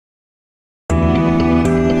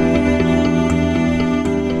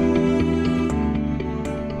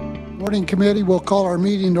Morning Committee. We'll call our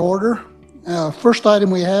meeting to order. First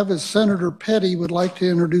item we have is Senator Petty would like to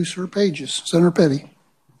introduce her pages. Senator Petty.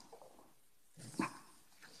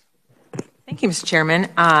 Thank you, Mr. Chairman.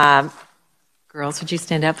 Girls, would you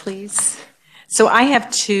stand up, please? So I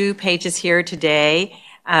have 2 pages here today.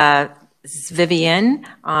 This is Vivian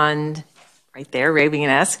on right there, waving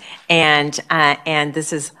at us, and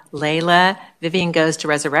this is Layla. Vivian goes to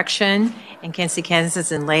Resurrection in Kansas City,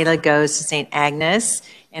 Kansas, and Layla goes to St. Agnes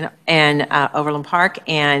and Overland Park,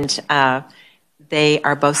 and they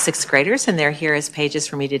are both 6th graders, and they're here as pages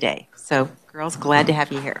for me today. So, girls, glad to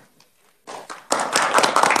have you here.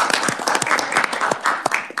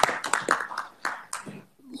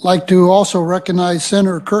 Like to also recognize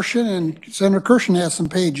Senator Kirshen, and Senator Kirshen has some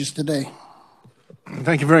pages today.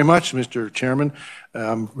 Thank you very much, Mr. Chairman.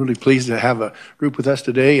 I'm really pleased to have a group with us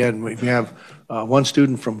today, and we have 1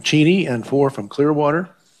 student from Cheney and 4 from Clearwater.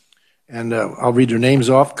 And I'll read their names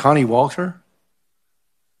off. Connie Walter,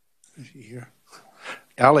 is she here?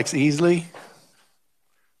 Alex Easley.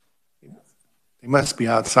 They must be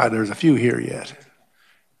outside. There's a few here yet.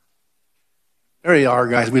 There you are,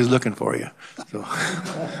 guys. We was looking for you.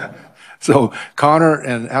 So Connor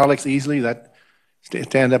and Alex Easley, that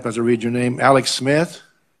stand up as I read your name. Alex Smith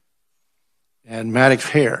and Maddox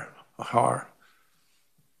Hare.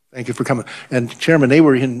 Thank you for coming. And Chairman, they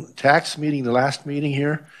were in tax meeting, the last meeting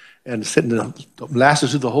here, and sitting lasted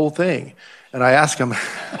through the whole thing. And I asked them,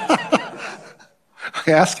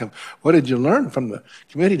 what did you learn from the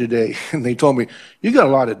committee today? And they told me, you got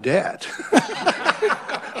a lot of debt.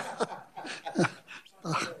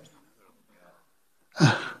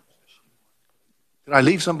 Did I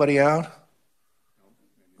leave somebody out?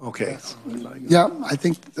 Okay. Yeah, I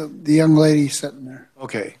think the young lady sitting there.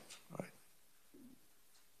 Okay. All right.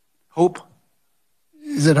 Hope?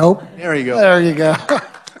 Is it Hope? There you go. There you go.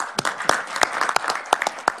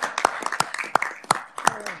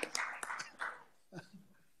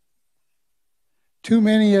 Too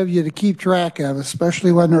many of you to keep track of,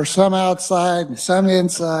 especially when there's some outside and some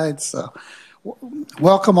inside. So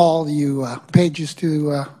welcome all of you pages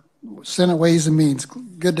to Senate Ways and Means.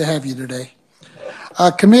 Good to have you today.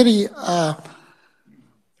 Committee,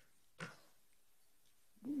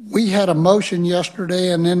 we had a motion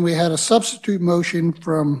yesterday, and then we had a substitute motion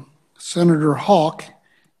from Senator Hawk,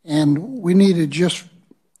 and we need to just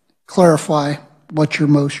clarify what your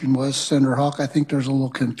motion was, Senator Hawk. I think there's a little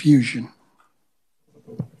confusion.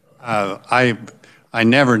 I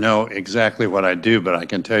never know exactly what I do, but I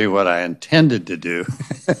can tell you what I intended to do,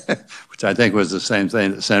 which I think was the same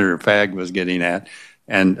thing that Senator Fagg was getting at.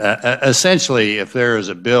 And essentially, if there is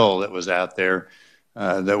a bill that was out there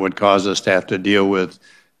that would cause us to have to deal with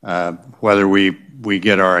whether we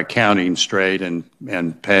get our accounting straight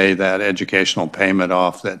and pay that educational payment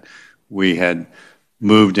off that we had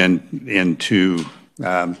moved into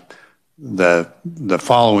the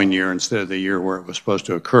following year instead of the year where it was supposed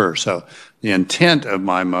to occur. So the intent of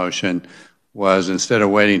my motion was, instead of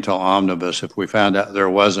waiting until omnibus, if we found out there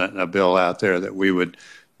wasn't a bill out there, that we would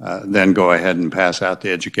then go ahead and pass out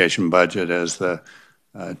the education budget as the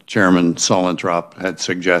Chairman Sullenthrop had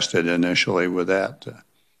suggested initially with that.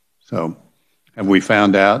 So have we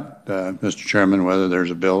found out, Mr. Chairman, whether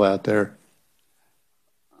there's a bill out there?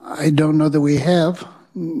 I don't know that we have.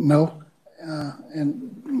 No.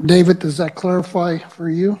 And David, does that clarify for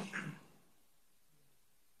you?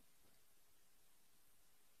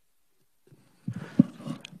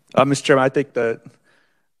 Mr. Chairman, I think the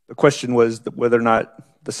question was whether or not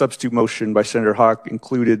the substitute motion by Senator Hawk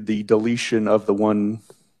included the deletion of the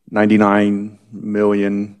 $199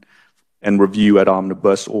 million and review at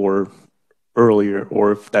omnibus or earlier,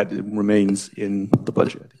 or if that remains in the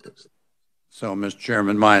budget. So, Mr.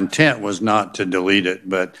 Chairman, my intent was not to delete it,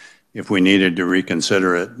 but if we needed to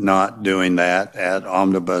reconsider it, not doing that at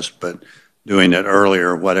omnibus, but doing it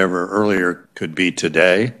earlier, whatever earlier could be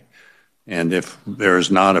today. And if there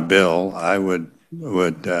is not a bill, I would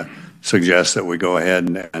suggest that we go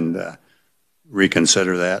ahead and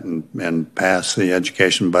reconsider that and pass the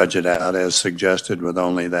education budget out as suggested, with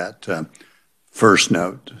only that first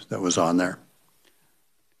note that was on there.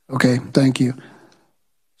 Okay, thank you.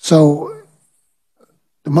 So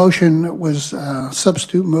the motion was,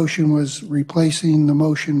 substitute motion was replacing the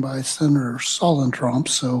motion by Senator Sullenthrop.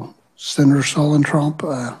 So Senator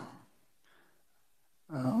Sullenthrop,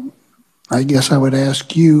 I guess I would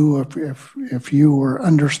ask you if you were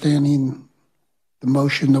understanding the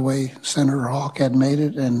motion the way Senator Hawk had made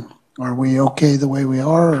it, and are we okay the way we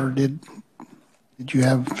are, or did you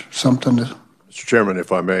have something to? Mr. Chairman,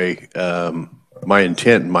 if I may, my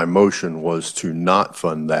intent in my motion was to not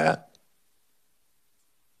fund that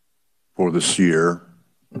for this year,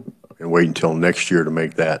 and wait until next year to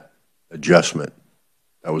make that adjustment.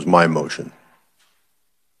 That was my motion.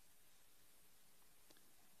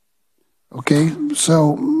 Okay,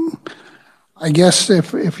 so I guess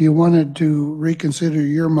if you wanted to reconsider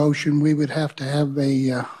your motion, we would have to have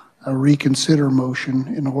a reconsider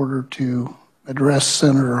motion in order to address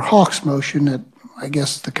Senator Hawk's motion that I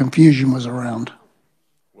guess the confusion was around.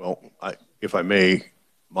 Well, if I may,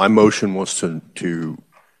 my motion was to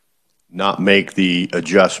not make the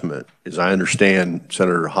adjustment. As I understand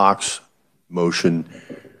Senator Hawk's motion,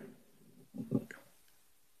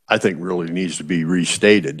 I think really needs to be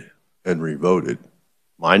restated and revoted.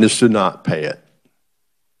 Mine is to not pay it.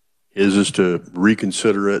 His is to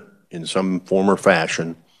reconsider it in some form or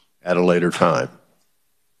fashion at a later time.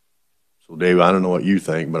 So Dave, I don't know what you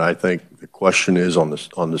think, but I think the question is on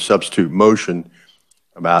the substitute motion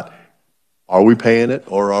about, are we paying it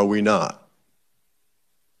or are we not?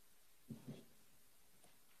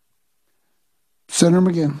 Senator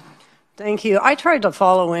McGinn. Thank you. I tried to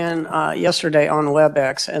follow in yesterday on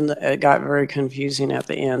WebEx, and it got very confusing at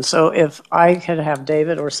the end. So if I could have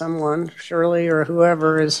David or someone, Shirley or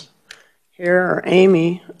whoever is here, or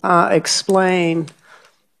Amy, explain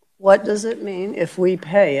what does it mean if we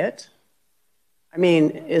pay it? I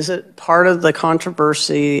mean, is it part of the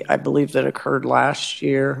controversy, I believe, that occurred last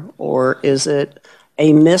year, or is it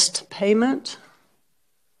a missed payment?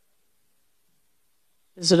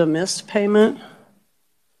 Is it a missed payment?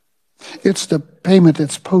 It's the payment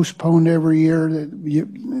that's postponed every year.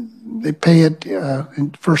 They pay it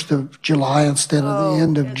in 1st of July instead of the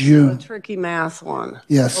end of June. It's a tricky math one.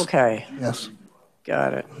 Yes. Okay. Yes.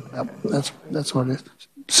 Got it. Yep. That's what it is.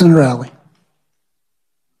 Senator Alley.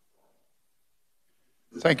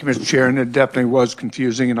 Thank you, Mr. Chair, and it definitely was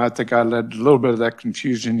confusing, and I think I led a little bit of that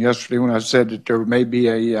confusion yesterday when I said that there may be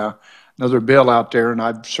another bill out there, and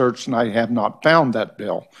I've searched and I have not found that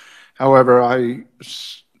bill. However, I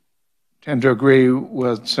tend to agree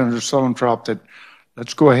with Senator Suellentrop that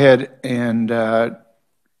let's go ahead and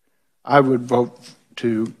I would vote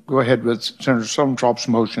to go ahead with Senator Suellentrop's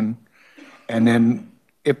motion, and then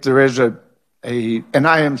if there is and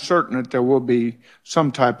I am certain that there will be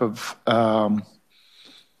some type of a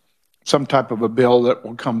bill that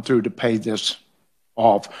will come through to pay this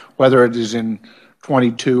off, whether it is in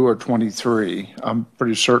 22 or 23. I'm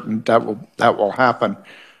pretty certain that will happen.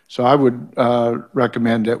 So I would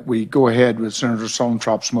recommend that we go ahead with Senator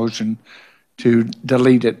Suellentrop's motion to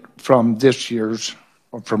delete it from this year's,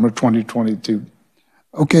 or from the 2022.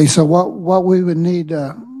 Okay, so what we would need,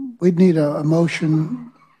 we'd need a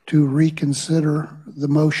motion to reconsider the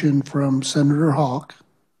motion from Senator Hawk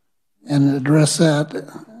and address that.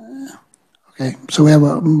 Okay, so we have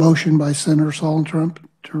a motion by Senator Suellentrop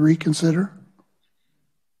to reconsider.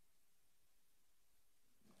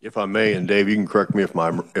 If I may, and Dave, you can correct me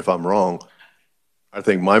if I'm wrong, I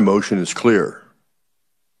think my motion is clear.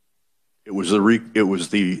 It was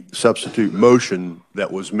the substitute motion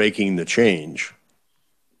that was making the change.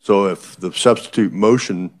 So if the substitute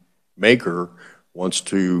motion maker wants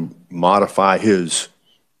to modify his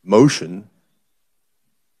motion,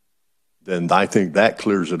 then I think that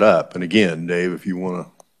clears it up. And again, Dave, if you want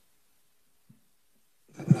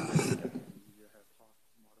to.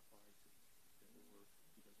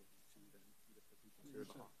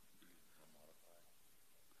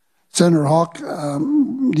 Senator Hawk,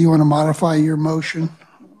 do you want to modify your motion?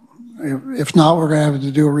 If not, we're going to have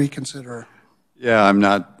to do a reconsider. Yeah, I'm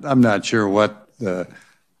not sure what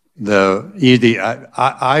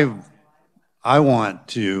I want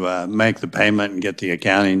to make the payment and get the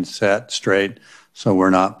accounting set straight, so we're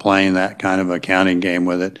not playing that kind of accounting game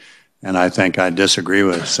with it. And I think I disagree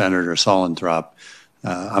with Senator Suellentrop.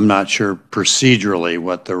 I'm not sure procedurally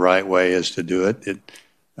what the right way is to do it.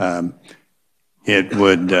 It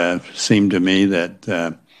would seem to me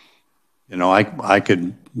that I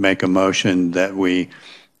could make a motion that we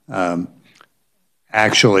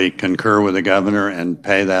actually concur with the governor and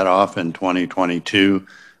pay that off in 2022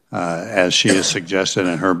 as she has suggested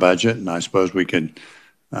in her budget, and I suppose we could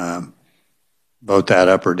vote that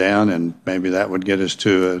up or down, and maybe that would get us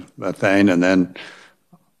to a thing. And then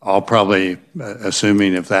I'll probably,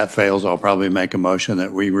 assuming if that fails, I'll probably make a motion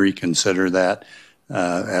that we reconsider that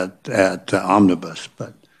at omnibus.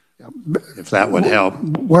 But if that would help.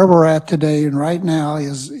 Where we're at today and right now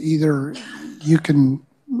is either you can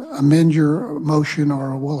amend your motion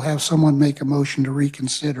or we'll have someone make a motion to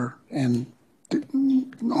reconsider and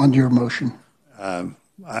on your motion.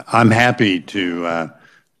 I'm happy to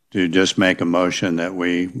just make a motion that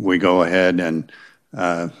we go ahead and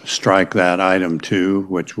strike that item 2,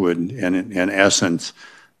 which would in essence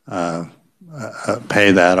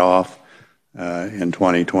pay that off in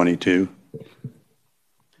 2022.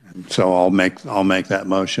 So I'll make that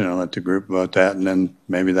motion and let the group vote that, and then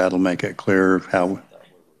maybe that'll make it clearer how.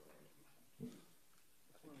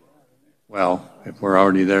 Well, if we're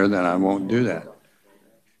already there, then I won't do that.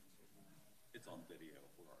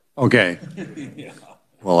 Okay.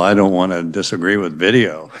 Well, I don't want to disagree with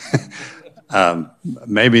video.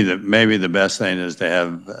 Maybe the best thing is to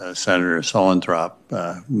have Senator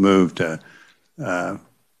Solenthrop move to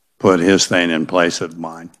put his thing in place of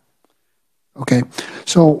mine. Okay,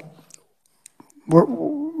 so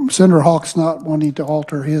Senator Hawk's not wanting to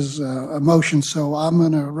alter his motion, so I'm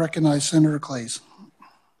going to recognize Senator Clays.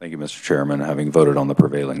 Thank you, Mr. Chairman. Having voted on the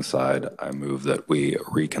prevailing side, I move that we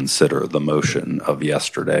reconsider the motion of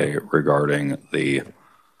yesterday regarding the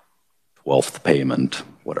 12th payment,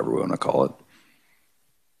 whatever we want to call it.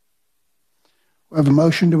 We have a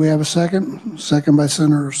motion. Do we have a second? Second by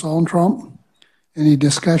Senator Solenthrop. Any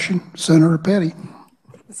discussion? Senator Petty.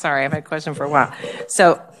 Sorry, I've had a question for a while.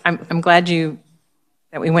 So I'm glad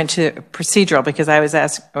that we went to procedural, because I was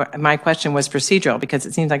asked, my question was procedural, because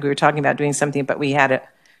it seems like we were talking about doing something, but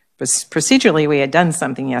procedurally we had done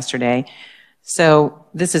something yesterday. So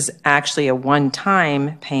this is actually a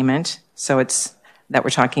one-time payment. So it's that we're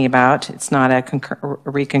talking about. It's not a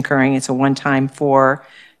reconcurring. It's a one-time for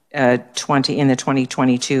in the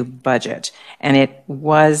 2022 budget. And it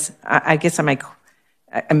was, I guess I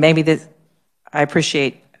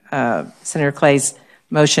appreciate Senator Clay's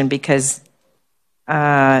motion, because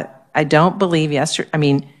I don't believe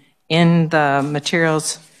in the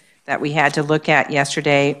materials that we had to look at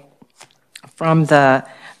yesterday from the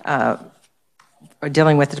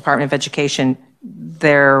dealing with the Department of Education,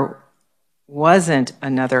 there wasn't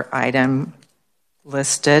another item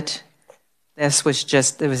listed. This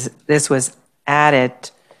was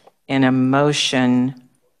added in a motion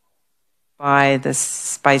by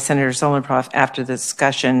Senator Solenthrop after the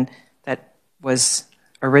discussion that was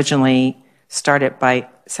originally started by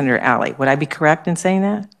Senator Alley. Would I be correct in saying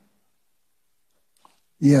that?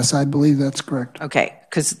 Yes, I believe that's correct. Okay,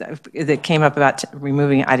 because it came up about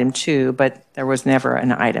removing item 2, but there was never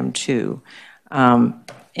an item 2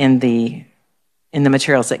 in the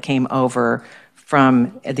materials that came over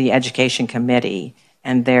from the Education Committee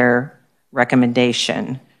and their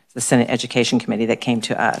recommendation, the Senate Education Committee, that came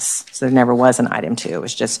to us. So there never was an item 2. It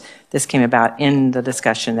was just, this came about in the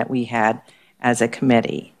discussion that we had as a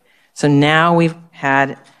committee. So now we've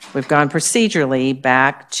gone procedurally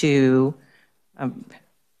back to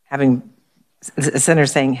having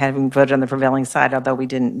voted on the prevailing side, although we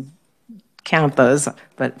didn't count those,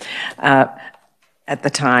 but at the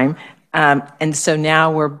time. And so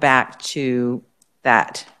now we're back to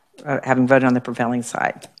that, having voted on the prevailing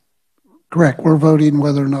side. Correct. We're voting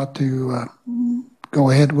whether or not to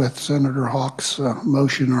go ahead with Senator Hawk's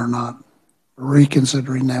motion or not,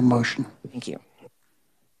 reconsidering that motion. Thank you.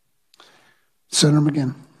 Senator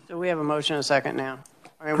McGinn. So we have a motion and a second now.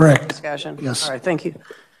 Correct. Discussion. Yes. All right, thank you.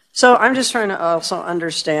 So I'm just trying to also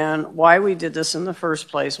understand why we did this in the first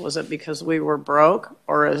place. Was it because we were broke,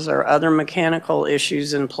 or is there other mechanical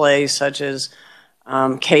issues in place, such as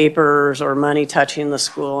capers or money touching the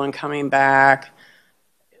school and coming back?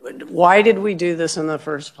 Why did we do this in the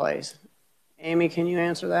first place? Amy, can you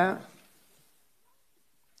answer that?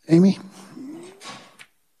 Amy?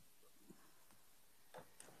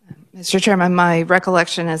 Mr. Chairman, my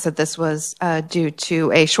recollection is that this was due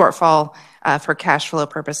to a shortfall for cash flow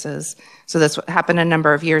purposes. So this happened a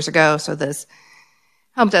number of years ago. So this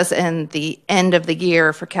helped us in the end of the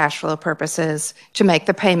year for cash flow purposes to make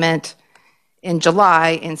the payment in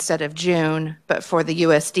July instead of June, but for the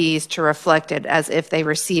USDs to reflect it as if they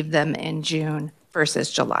received them in June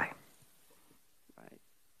versus July. Right.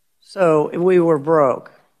 So we were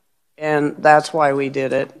broke, and that's why we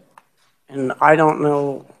did it. And I don't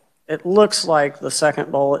know, it looks like the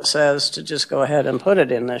second bullet says to just go ahead and put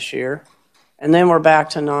it in this year. And then we're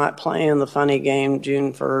back to not playing the funny game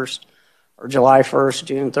June 1st or July 1st,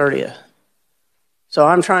 June 30th. So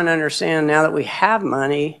I'm trying to understand, now that we have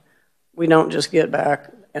money, we don't just get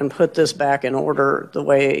back and put this back in order the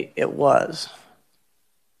way it was.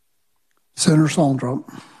 Senator Solenthrop.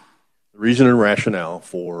 The reason and rationale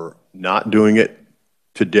for not doing it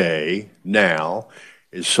today, now,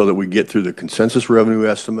 is so that we get through the consensus revenue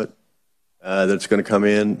estimate that's going to come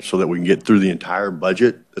in, so that we can get through the entire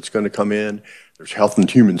budget that's going to come in. There's health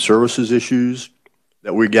and human services issues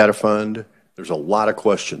that we got to fund. There's a lot of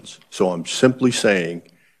questions. So I'm simply saying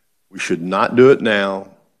we should not do it now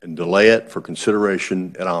and delay it for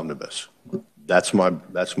consideration at omnibus. That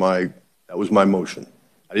was my motion.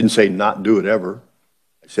 I didn't say not do it ever.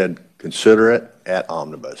 I said consider it at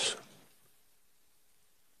omnibus.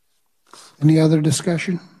 Any other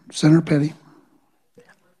discussion? Senator Petty.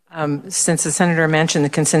 Since the senator mentioned the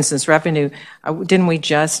consensus revenue, didn't we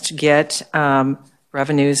just get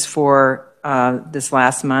revenues for this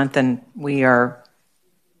last month, and we are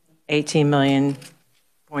 18.7 million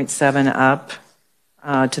up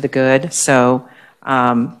to the good. So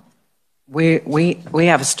we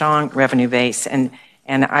have a strong revenue base, and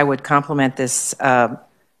I would compliment this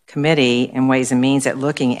committee in Ways and Means at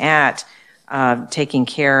looking at taking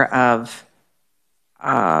care of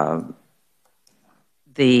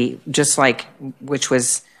just like which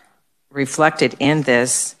was reflected in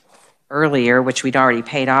this earlier, which we'd already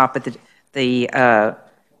paid off, but the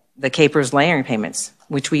Capers layering payments,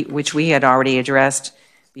 which we had already addressed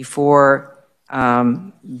before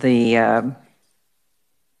the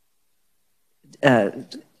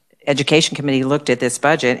Education Committee looked at this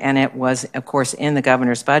budget, and it was, of course, in the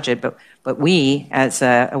governor's budget, but we, as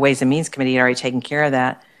a Ways and Means Committee, had already taken care of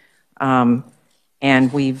that.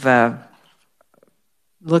 And we've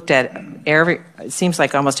looked at it seems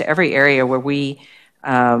like almost every area where we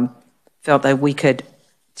felt that we could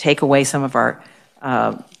take away some of our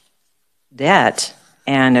debt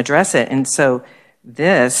and address it. And so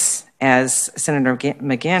this, as Senator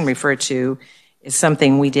McGinn referred to, is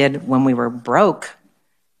something we did when we were broke.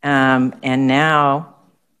 And now,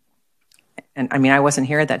 and I mean, I wasn't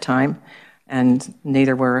here at that time, and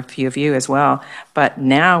neither were a few of you as well, but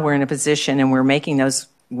now we're in a position and we're making those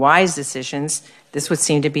wise decisions. This would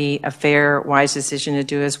seem to be a fair, wise decision to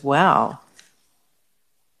do as well.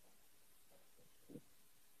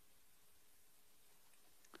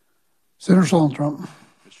 Senator Saltram.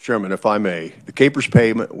 Mr. Chairman, if I may, the Capers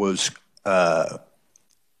payment was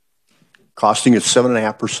costing us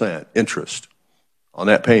 7.5% interest on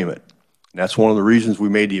that payment. And that's one of the reasons we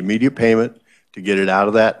made the immediate payment to get it out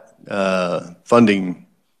of that funding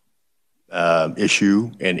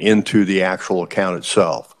issue and into the actual account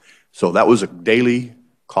itself. So that was a daily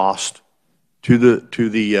cost to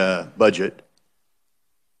the budget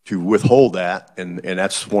to withhold that, and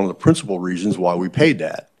that's one of the principal reasons why we paid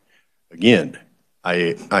that. Again,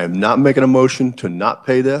 I am not making a motion to not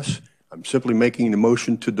pay this. I'm simply making the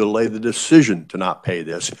motion to delay the decision to not pay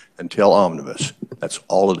this until omnibus. That's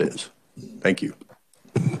all it is. Thank you.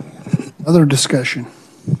 Other discussion?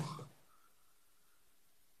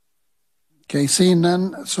 Okay, seeing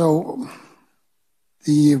none, so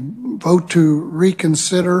the vote to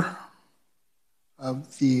reconsider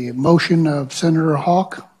of the motion of Senator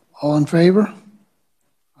Hawk, all in favor?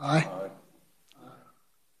 Aye.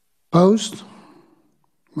 Opposed?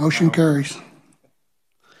 Motion carries.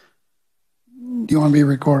 Do you want to be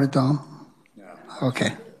recorded, Tom? No.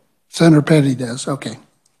 Okay. Senator Petty does, okay.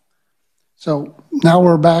 So now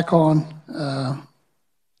we're back on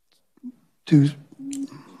to...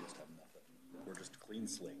 We're just a clean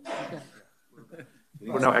slate. Okay.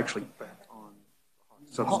 We're now actually back on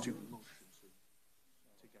substitute motion. So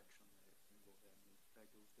take action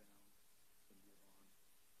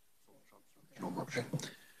on that. That goes down.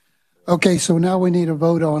 Okay, so now we need a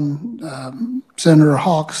vote on Senator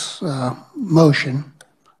Hawk's motion,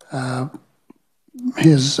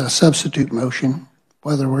 his substitute motion,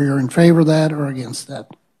 whether we're in favor of that or against that.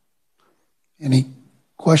 Any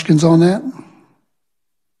questions on that?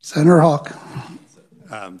 Senator Hawk.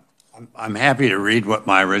 I'm happy to read what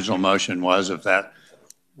my original motion was, if that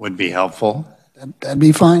would be helpful. That'd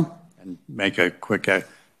be fine. And make a quick,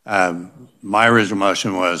 my original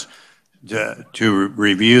motion was to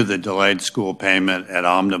review the delayed school payment at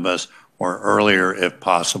omnibus or earlier if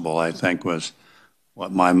possible, I think was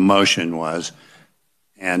what my motion was.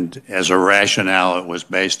 And as a rationale, it was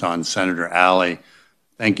based on Senator Alley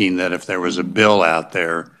thinking that if there was a bill out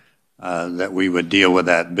there, that we would deal with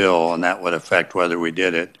that bill and that would affect whether we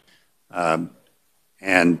did it.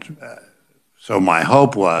 So my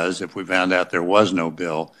hope was, if we found out there was no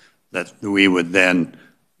bill, that we would then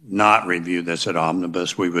not review this at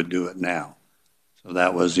omnibus, we would do it now. So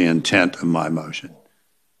that was the intent of my motion.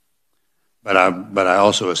 But I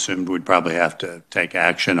also assumed we'd probably have to take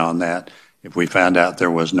action on that if we found out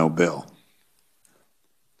there was no bill.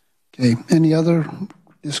 Okay, any other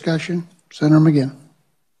discussion? Senator McGinn.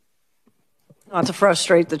 Not to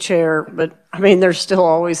frustrate the chair, but I mean, there's still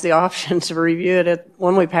always the option to review it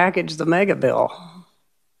when we package the mega bill.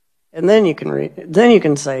 And then you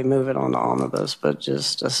can say move it on to omnibus, but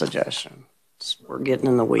just a suggestion. We're getting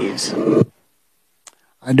in the weeds.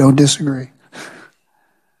 I don't disagree.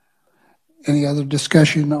 Any other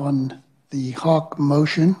discussion on the Hawk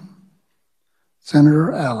motion?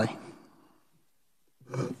 Senator Alley.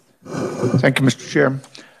 Thank you, Mr. Chair.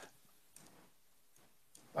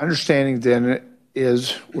 My understanding then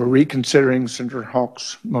is we're reconsidering Senator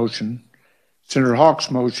Hawk's motion, Senator Hawk's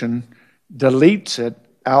motion deletes it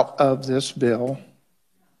out of this bill.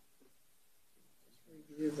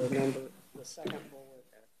 Review the number, the second bullet.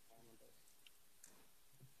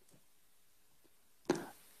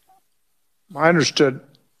 I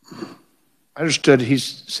understood he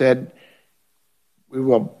said we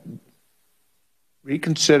will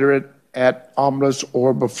reconsider it at omnibus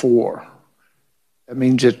or before. That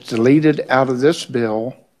means it's deleted out of this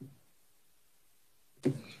bill,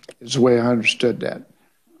 is the way I understood that.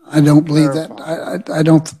 I don't believe that. I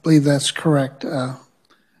don't believe that's correct. I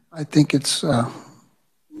think it's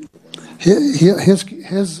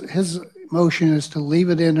his motion is to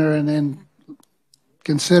leave it in there and then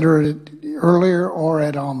consider it earlier or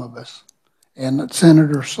at omnibus. And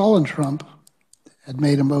Senator Sullentrump had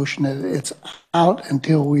made a motion that it's out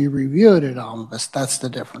until we review it at omnibus. That's the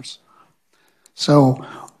difference. So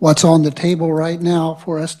what's on the table right now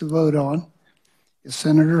for us to vote on is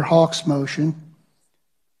Senator Hawk's motion,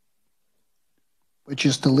 which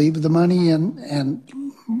is to leave the money in and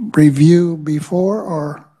review before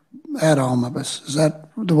or at omnibus. Is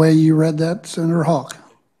that the way you read that, Senator Hawk?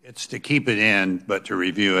 It's to keep it in, but to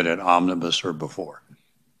review it at omnibus or before.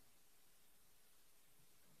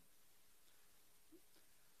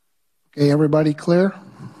 Okay, everybody clear?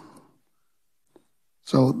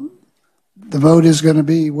 So the vote is going to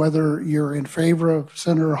be whether you're in favor of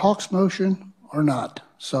Senator Hawk's motion or not.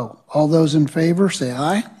 So all those in favor say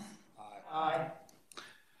aye. Aye.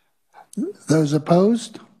 Those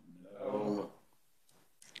opposed? No.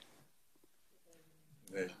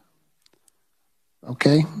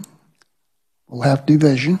 Okay, we'll have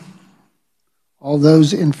division. All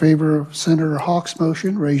those in favor of Senator Hawk's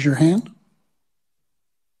motion, raise your hand.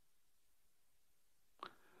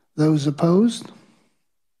 Those opposed?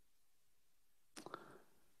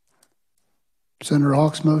 Senator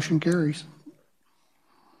Hawk's motion carries.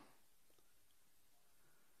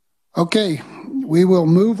 Okay, we will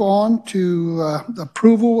move on to the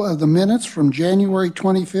approval of the minutes from January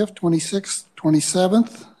 25th, 26th,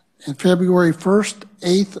 27th, and February 1st,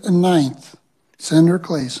 8th, and 9th. Senator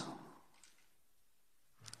Clays.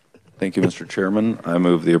 Thank you, Mr. Chairman. I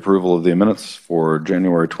move the approval of the minutes for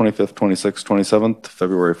January 25th, 26th, 27th,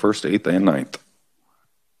 February 1st, 8th, and 9th.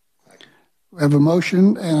 We have a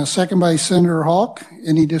motion and a second by Senator Hawk.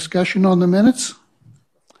 Any discussion on the minutes?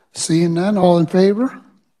 Seeing none, all in favor?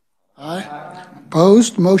 Aye.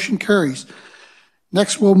 Opposed? Motion carries.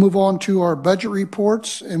 Next, we'll move on to our budget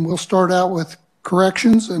reports, and we'll start out with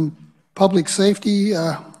Corrections and Public Safety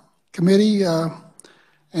Committee.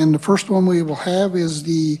 And the first one we will have is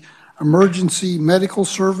the Emergency Medical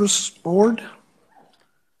Service Board.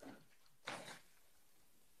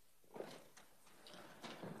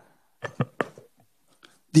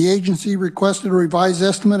 The agency requested a revised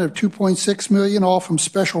estimate of $2.6 million, all from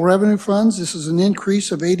special revenue funds. This is an increase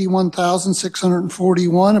of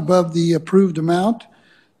 $81,641 above the approved amount.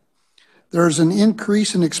 There's an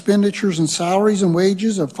increase in expenditures and salaries and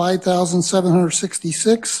wages of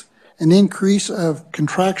 $5,766, an increase of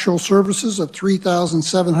contractual services of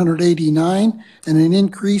 $3,789, and an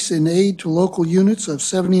increase in aid to local units of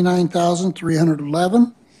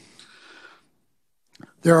 $79,311.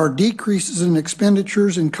 There are decreases in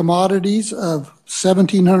expenditures and commodities of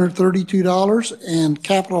 $1,732 and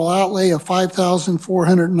capital outlay of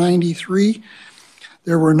 $5,493.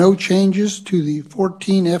 There were no changes to the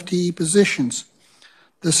 14 FTE positions.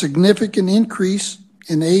 The significant increase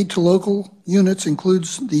in aid to local units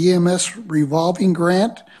includes the EMS revolving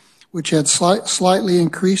grant, which had slightly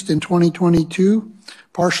increased in 2022,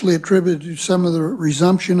 partially attributed to some of the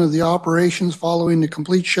resumption of the operations following the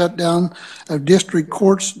complete shutdown of district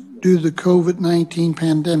courts due to the COVID-19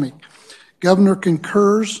 pandemic. Governor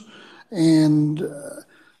concurs, and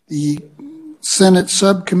the Senate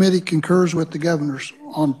subcommittee concurs with the governors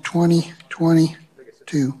on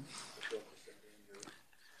 2022.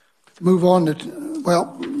 Move on to,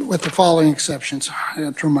 well, with the following exceptions. I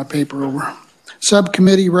gotta turn my paper over.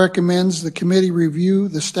 Subcommittee recommends the committee review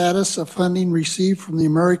the status of funding received from the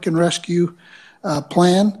American Rescue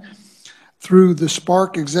Plan through the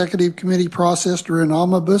SPARK Executive Committee process during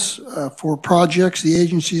omnibus for projects the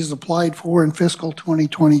agency has applied for in fiscal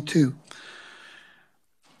 2022.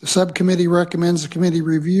 The subcommittee recommends the committee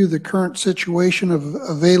review the current situation of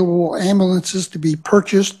available ambulances to be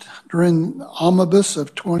purchased during omnibus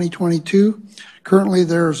of 2022. Currently,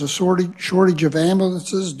 there is a shortage of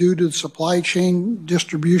ambulances due to supply chain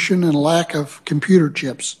distribution and lack of computer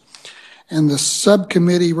chips. And the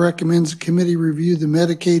subcommittee recommends the committee review the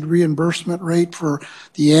Medicaid reimbursement rate for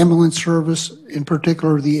the ambulance service, in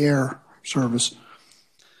particular the air service.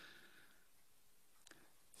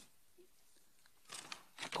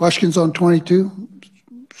 Questions on 22?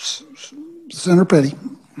 Senator Petty.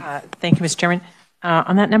 Thank you, Mr. Chairman.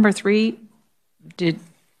 On that number 3, it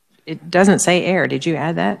doesn't say air. Did you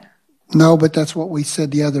add that? No, but that's what we said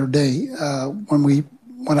the other day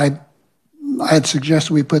when I had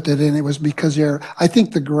suggested we put that in. It was because I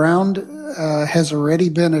think the ground has already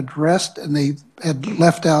been addressed, and they had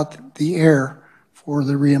left out the air for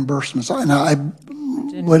the reimbursements. And I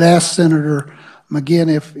would ask Senator McGinn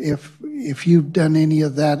if you've done any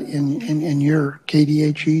of that in your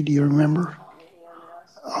KDHE. Do you remember?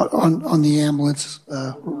 On the ambulance,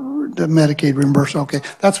 the Medicaid reimbursement. Okay,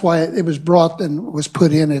 that's why it was brought and was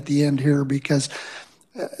put in at the end here, because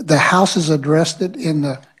the House has addressed it in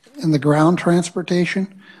the ground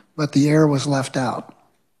transportation, but the air was left out.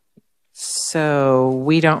 So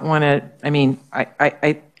we don't want to. I mean,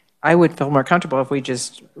 I would feel more comfortable if we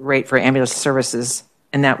just rate for ambulance services,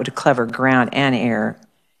 and that would cover ground and air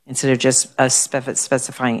instead of just us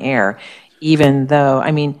specifying air. Even though, I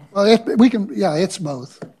mean... Well, we can, yeah, it's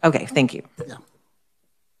both. Okay, thank you. Yeah.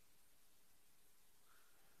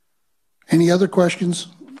 Any other questions?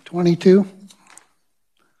 22?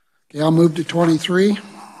 Okay, I'll move to 23.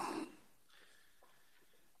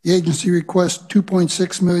 The agency requests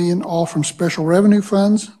 $2.6 million, all from special revenue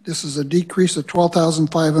funds. This is a decrease of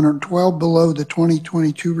 $12,512 below the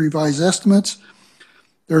 2022 revised estimates.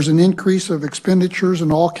 There's an increase of expenditures in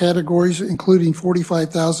all categories, including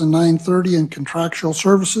 $45,930 in contractual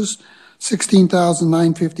services,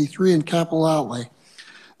 $16,953 in capital outlay.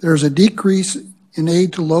 There's a decrease in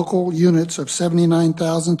aid to local units of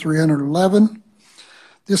 $79,311.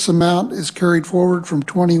 This amount is carried forward from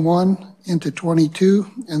 21 into 22,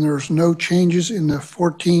 and there's no changes in the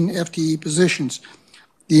 14 FTE positions.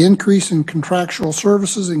 The increase in contractual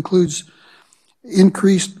services includes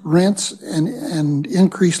increased rents and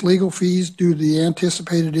increased legal fees due to the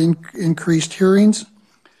anticipated increased hearings.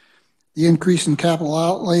 The increase in capital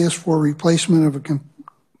outlay is for replacement of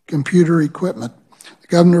computer equipment. The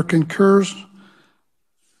governor concurs.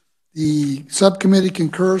 The subcommittee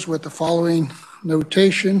concurs with the following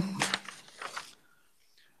notation.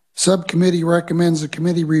 Subcommittee recommends the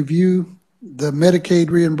committee review the Medicaid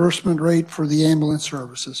reimbursement rate for the ambulance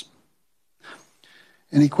services.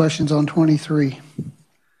 Any questions on 23?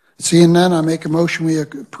 Seeing none, I make a motion we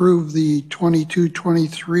approve the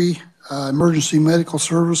 22-23 Emergency Medical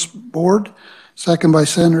Service Board. Second by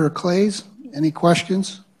Senator Clays. Any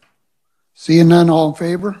questions? Seeing none, all in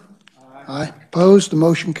favor? Aye. Opposed? The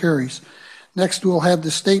motion carries. Next, we'll have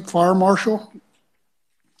the State Fire Marshal.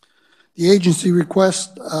 The agency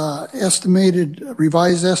requests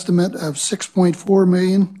revised estimate of $6.4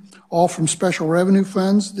 million, all from special revenue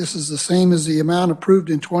funds. This is the same as the amount approved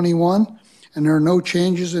in 21, and there are no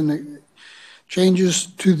changes to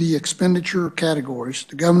the expenditure categories.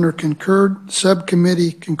 The governor concurred.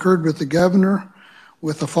 Subcommittee concurred with the governor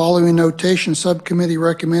with the following notation. Subcommittee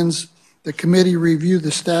recommends the committee review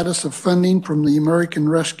the status of funding from the American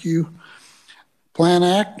Rescue Plan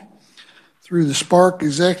Act through the Spark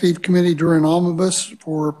Executive Committee during omnibus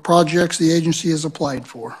for projects the agency has applied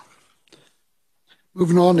for.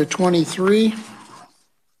 Moving on to 23.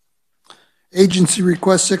 Agency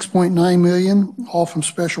requests $6.9 million, all from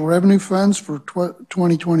special revenue funds for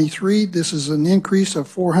 2023. This is an increase of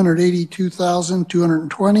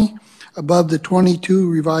 $482,220 above the 22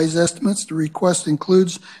 revised estimates. The request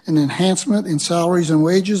includes an enhancement in salaries and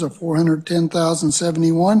wages of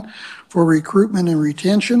 $410,071 for recruitment and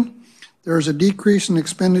retention. There is a decrease in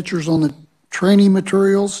expenditures on the training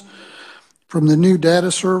materials from the new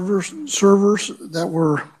data servers that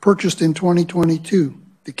were purchased in 2022.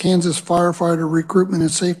 The Kansas Firefighter Recruitment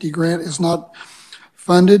and Safety Grant is not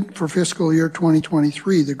funded for fiscal year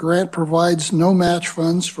 2023. The grant provides no match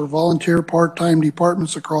funds for volunteer part-time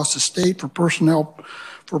departments across the state for personal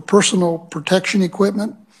protection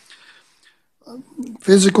equipment.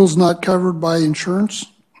 Physicals not covered by insurance,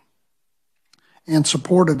 and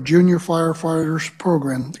support of Junior Firefighters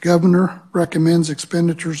Program. The governor recommends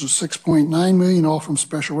expenditures of $6.9 million, all from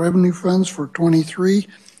special revenue funds for 23.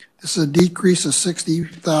 This is a decrease of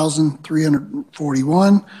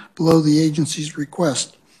 $60,341 below the agency's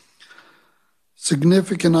request.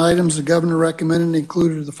 Significant items the governor recommended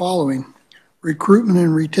included the following. Recruitment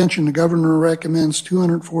and retention, the governor recommends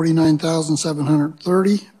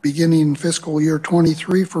 $249,730 beginning in fiscal year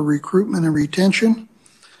 23 for recruitment and retention.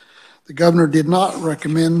 The governor did not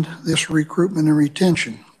recommend this recruitment and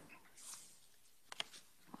retention.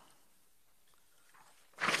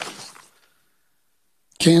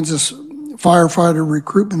 Kansas Firefighter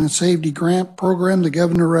Recruitment and Safety Grant Program, the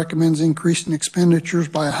governor recommends increasing expenditures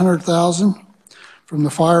by $100,000 from the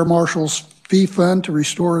Fire Marshal's Fee Fund to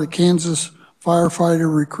restore the Kansas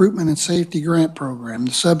Firefighter Recruitment and Safety Grant Program.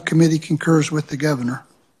 The subcommittee concurs with the governor.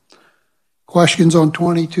 Questions on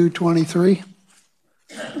 2223?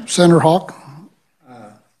 Senator Hawk?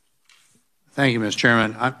 Thank you, Mr.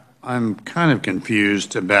 Chairman. I'm kind of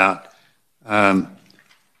confused about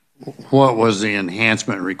what was the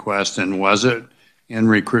enhancement request, and was it in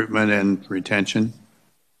recruitment and retention?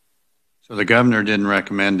 So the governor didn't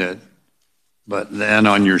recommend it, but then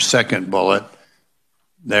on your second bullet,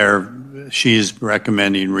 there she's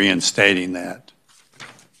recommending reinstating that.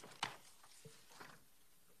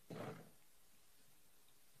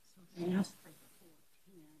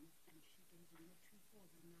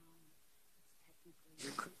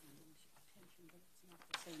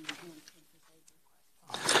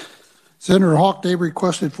 Senator Hawk, they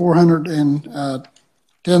requested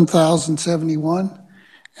 $410,071,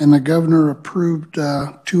 and the governor approved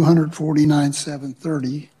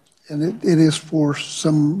 $249,730, and it is for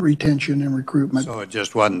some retention and recruitment. So it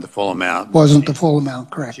just wasn't the full amount. Wasn't the full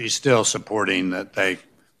amount, correct? She's still supporting that they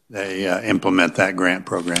implement that grant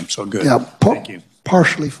program. So good. Yeah, thank you.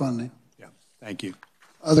 Partially funding. Yeah, thank you.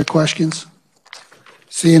 Other questions?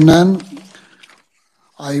 Seeing none,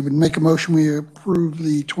 I would make a motion we approve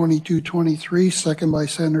the 2223, second by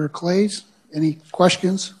Senator Clays. Any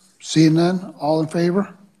questions? Seeing none, all in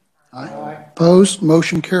favor? Aye. Opposed?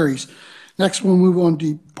 Motion carries. Next, we'll move on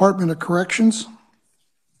to Department of Corrections.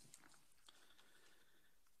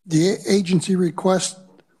 The agency requests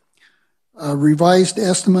a revised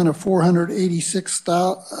estimate of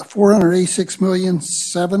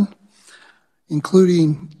 $486,007,000,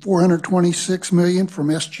 including $426 million from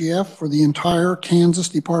SGF for the entire Kansas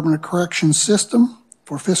Department of Corrections system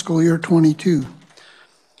for fiscal year 22.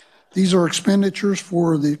 These are expenditures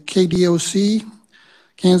for the KDOC,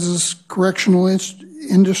 Kansas Correctional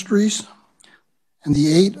Industries, and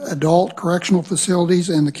the 8 adult correctional facilities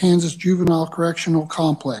and the Kansas Juvenile Correctional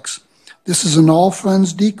Complex. This is an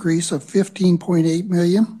all-funds decrease of $15.8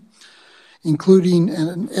 million, including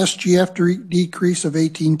an SGF decrease of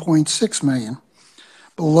 $18.6 million,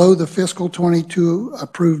 below the fiscal 22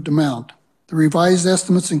 approved amount. The revised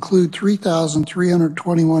estimates include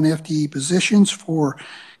 3,321 FTE positions for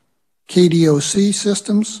KDOC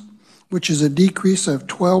systems, which is a decrease of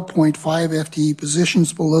 12.5 FTE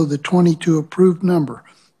positions below the 22 approved number.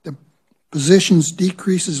 The positions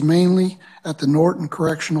decreases mainly at the Norton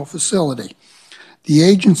Correctional Facility. The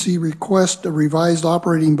agency requests a revised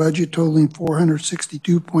operating budget totaling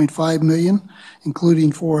 $462.5 million,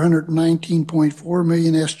 including $419.4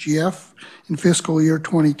 million SGF in fiscal year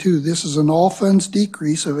 22. This is an all-funds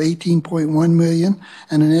decrease of $18.1 million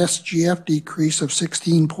and an SGF decrease of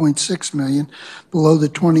 $16.6 million below the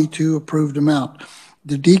 22 approved amount.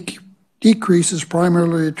 The decrease is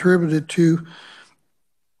primarily attributed to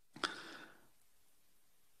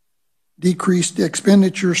decreased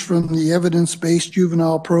expenditures from the evidence-based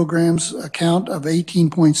juvenile programs account of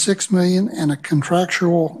 $18.6 million and a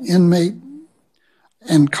contractual inmate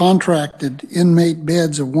and contracted inmate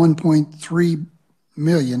beds of $1.3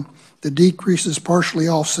 million. The decrease is partially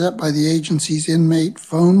offset by the agency's inmate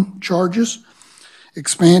phone charges,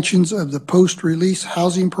 expansions of the post-release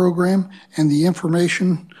housing program, and the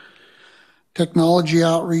information technology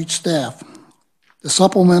outreach staff. The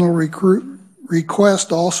supplemental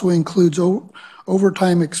request also includes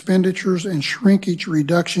overtime expenditures and shrinkage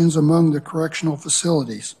reductions among the correctional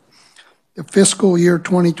facilities. The fiscal year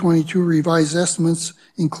 2022 revised estimates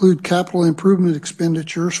include capital improvement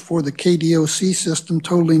expenditures for the KDOC system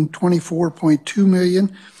totaling $24.2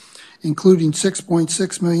 million, including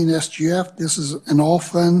 $6.6 million SGF. This is an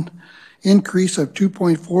all-fund increase of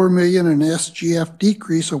 $2.4 million and SGF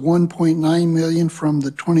decrease of $1.9 million from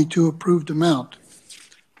the 22 approved amount.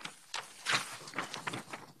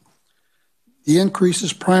 The increase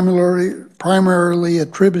is primarily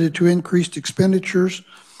attributed to increased expenditures,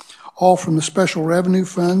 all from the special revenue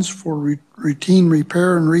funds for routine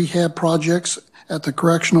repair and rehab projects at the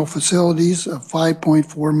correctional facilities of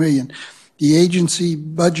 $5.4 million. The agency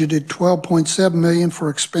budgeted $12.7 million for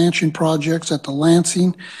expansion projects at the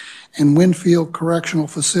Lansing and Winfield Correctional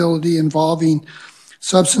Facility involving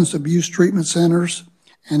substance abuse treatment centers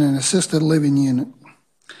and an assisted living unit.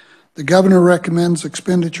 The governor recommends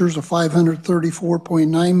expenditures of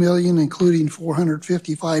 $534.9 million, including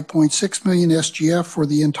 $455.6 million SGF for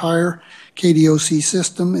the entire KDOC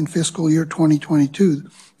system in fiscal year 2022.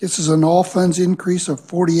 This is an all-funds increase of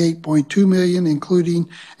 $48.2 million, including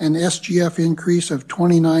an SGF increase of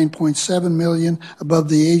 $29.7 million above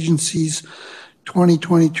the agency's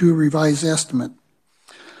 2022 revised estimate.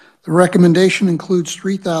 The recommendation includes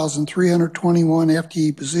 3,321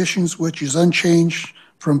 FTE positions, which is unchanged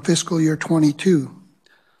from fiscal year 22.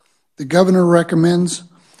 The governor recommends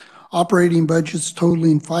operating budgets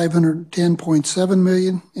totaling $510.7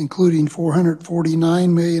 million, including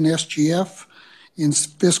 $449 million SGF in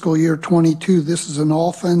fiscal year 22. This is an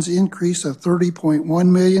all funds increase of $30.1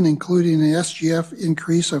 million, including an SGF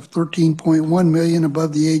increase of $13.1 million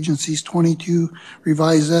above the agency's 22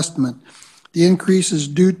 revised estimate. The increase is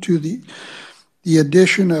due to the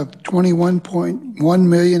addition of $21.1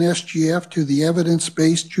 million SGF to the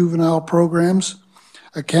evidence-based juvenile programs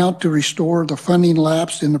account to restore the funding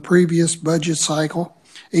lapsed in the previous budget cycle,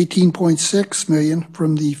 $18.6 million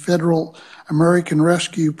from the Federal American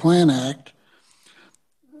Rescue Plan Act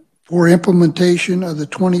for implementation of the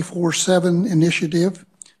 24/7 initiative,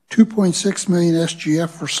 $2.6 million SGF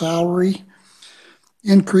for salary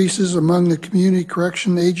increases among the community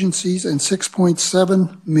correction agencies, and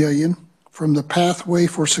 $6.7 million from the Pathway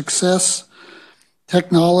for Success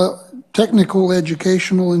Technical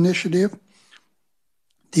Educational Initiative.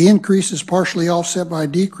 The increase is partially offset by a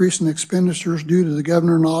decrease in expenditures due to the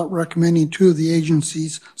governor not recommending two of the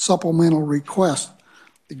agency's supplemental requests.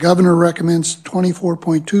 The governor recommends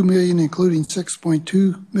 $24.2 million, including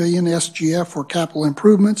 $6.2 million SGF for capital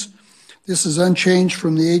improvements. This is unchanged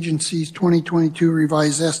from the agency's 2022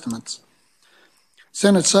 revised estimates.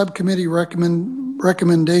 Senate Subcommittee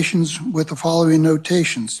recommendations with the following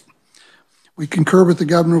notations. We concur with the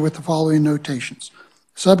governor with the following notations.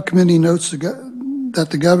 Subcommittee notes that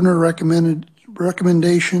the governor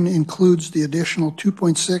recommendation includes the additional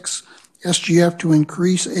 2.6 SGF to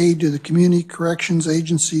increase aid to the community corrections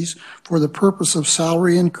agencies for the purpose of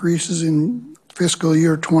salary increases in fiscal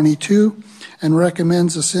year 22, and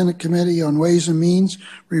recommends the Senate Committee on Ways and Means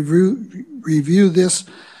review this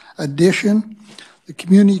addition. The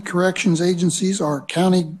community corrections agencies are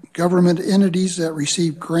county government entities that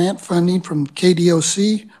receive grant funding from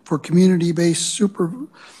KDOC for community-based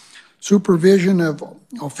supervision of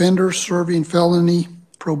offenders serving felony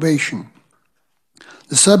probation.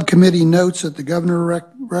 The subcommittee notes that the governor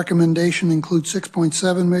recommendation includes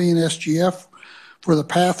 $6.7 million SGF for the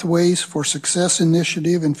Pathways for Success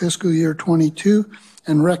initiative in fiscal year 22,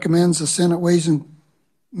 and recommends the Senate Ways and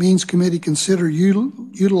Means Committee consider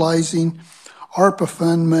utilizing ARPA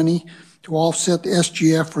fund money to offset the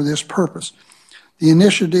SGF for this purpose. The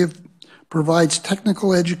initiative provides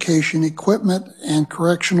technical education, equipment, and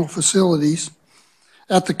correctional facilities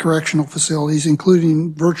at the correctional facilities,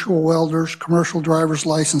 including virtual welders, commercial driver's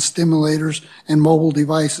license stimulators, and mobile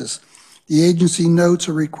devices. The agency notes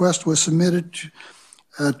a request was submitted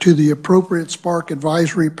to the appropriate Spark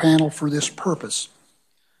advisory panel for this purpose.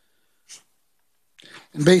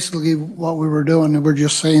 And basically what we were doing, we're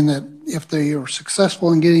just saying that if they are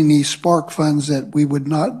successful in getting these Spark funds, that we would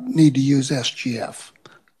not need to use SGF.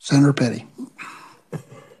 Senator Petty.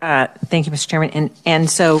 Thank you, Mr. Chairman. And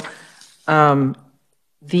so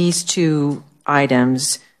these two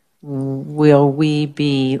items, will we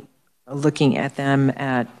be looking at them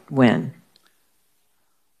at when?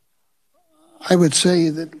 I would say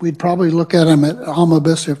that we'd probably look at them at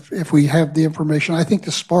omnibus if we have the information. I think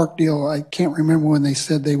the Spark deal, I can't remember when they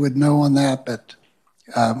said they would know on that, but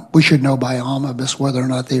we should know by omnibus whether or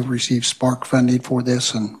not they've received Spark funding for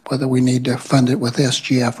this and whether we need to fund it with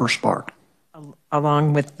SGF or Spark.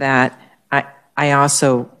 Along with that, I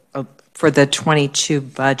also, for the 22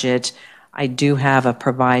 budget, I do have a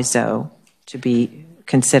proviso to be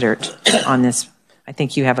considered on this. I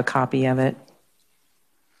think you have a copy of it.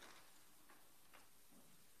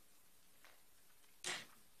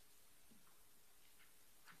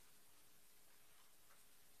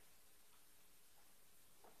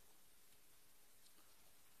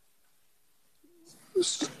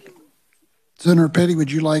 Senator Petty,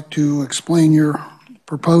 would you like to explain your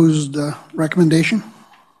proposed recommendation?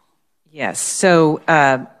 Yes. So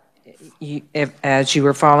as you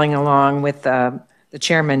were following along with the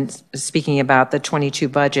chairman speaking about the 22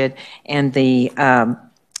 budget and the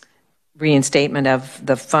reinstatement of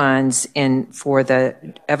the funds for the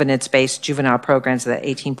evidence-based juvenile programs, the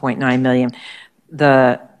 $18.9 million,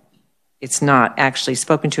 it's not actually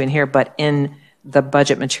spoken to in here, but in the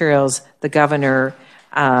budget materials, the governor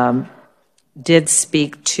did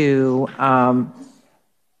speak to of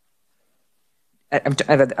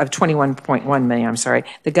 21.1 million, I'm sorry.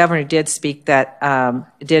 The governor did speak that,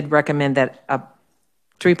 did recommend that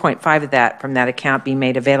 3.5 of that from that account be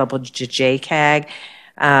made available to JCAG.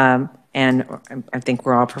 And I think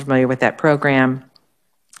we're all familiar with that program.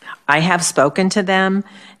 I have spoken to them,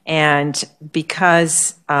 and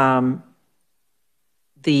because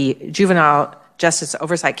the Juvenile Justice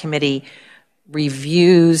Oversight Committee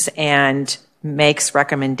reviews and makes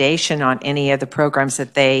recommendation on any of the programs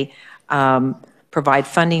that they provide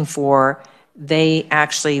funding for, they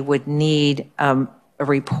actually would need a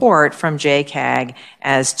report from JCAG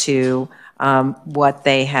as to what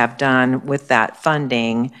they have done with that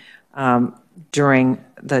funding during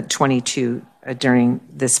the 22, during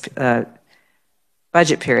this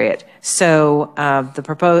budget period. So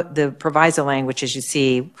the proviso language, as you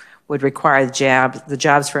see, would require the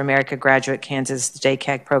Jobs for America Graduate Kansas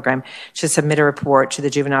JCAG program to submit a report to the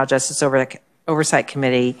Juvenile Justice Oversight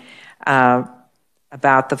Committee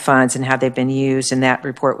about the funds and how they've been used, and that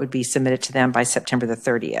report would be submitted to them by September the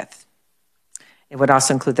 30th. It would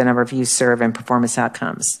also include the number of youth served and performance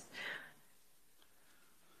outcomes.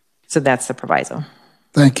 So that's the proviso.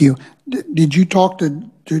 Thank you. Did you talk to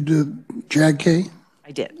the JAGK?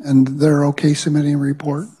 I did. And they're okay submitting a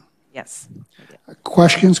report? Yes.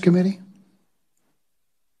 Questions, committee?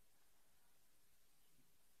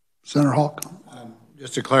 Senator Hawk?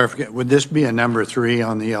 Just to clarify, would this be a number 3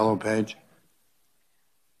 on the yellow page?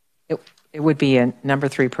 It would be a number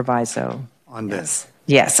 3 proviso. On this?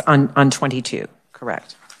 Yes, on 22,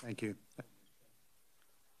 correct. Thank you.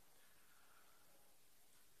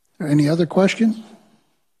 Any other questions?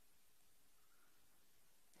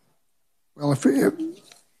 Well,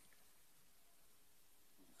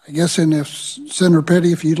 I guess, and if Senator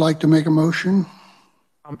Petty, if you'd like to make a motion.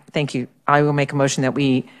 Thank you. I will make a motion that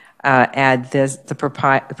we add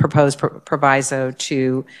the proposed proviso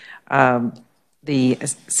to the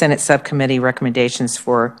Senate subcommittee recommendations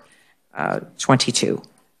for 22.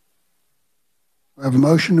 We have a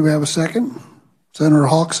motion. Do we have a second? Senator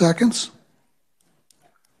Hawk seconds.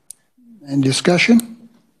 And discussion?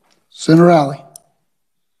 Senator Alley.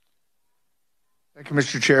 Thank you,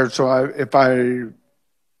 Mr. Chair. So if I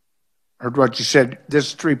heard what you said,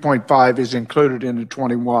 this 3.5 is included in the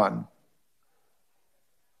 21.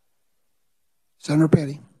 Senator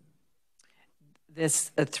Petty.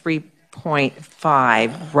 This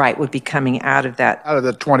 3.5, right, would be coming out of that. Out of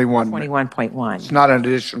the 21. 21.1. It's not in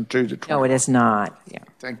addition to the 21. No, it is not. Yeah.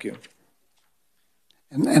 Thank you.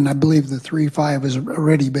 And I believe the 3.5 has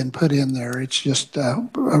already been put in there. It's just a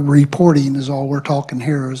reporting is all we're talking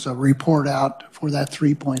here, is a report out for that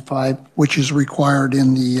 3.5, which is required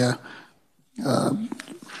in the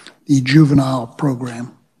juvenile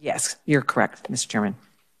program. Yes, you're correct, Mr. Chairman.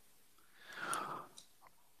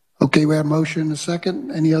 Okay, we have a motion and a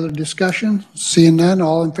second. Any other discussion? Seeing none,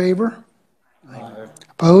 all in favor? Aye.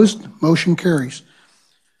 Opposed? Motion carries.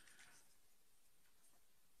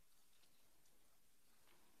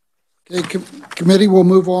 Okay, committee will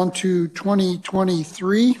move on to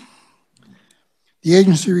 2023. The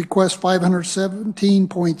agency requests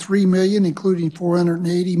 $517.3 million, including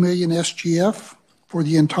 $480 million SGF for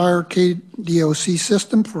the entire KDOC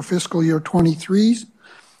system for fiscal year 23.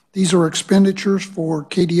 These are expenditures for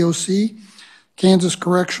KDOC, Kansas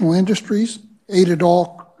Correctional Industries, 8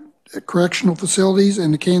 adult correctional facilities,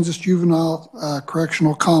 and the Kansas Juvenile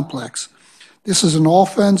Correctional Complex. This is an all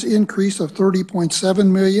funds increase of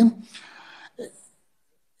 $30.7 million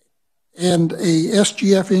and a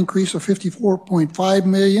SGF increase of $54.5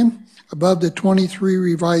 million above the 23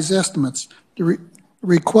 revised estimates. The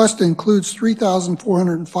request includes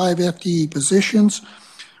 3,405 FTE positions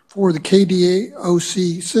for the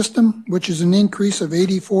KDOC system, which is an increase of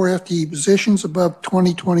 84 FTE positions above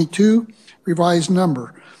 2022 revised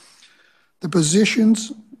number. The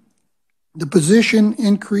position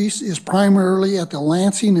increase is primarily at the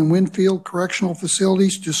Lansing and Winfield correctional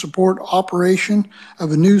facilities to support operation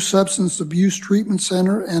of a new substance abuse treatment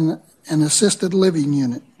center and an assisted living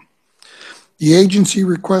unit. The agency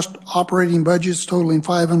requests operating budgets totaling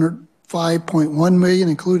 $505.1 million,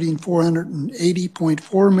 including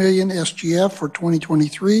 $480.4 million SGF for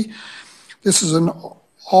 2023. This is an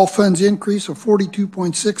all funds increase of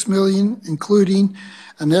 $42.6 million, including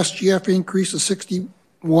an SGF increase of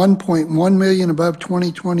 $61.1 million above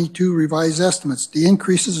 2022 revised estimates. The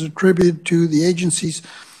increase is attributed to the agency's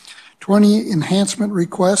 20 enhancement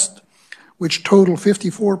requests, which total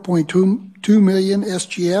 $54.2 million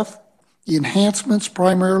SGF. The enhancements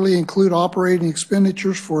primarily include operating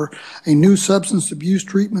expenditures for a new substance abuse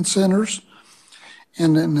treatment centers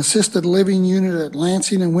and an assisted living unit at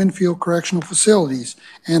Lansing and Winfield correctional facilities,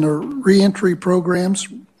 and a reentry programs,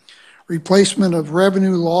 replacement of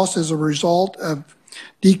revenue loss as a result of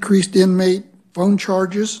decreased inmate phone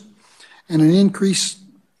charges, and an increased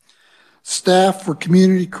staff for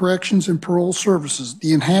community corrections and parole services.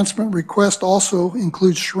 The enhancement request also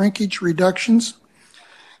includes shrinkage reductions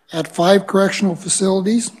at 5 correctional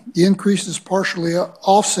facilities. The increase is partially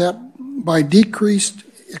offset by decreased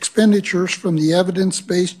expenditures from the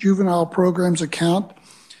evidence-based juvenile programs account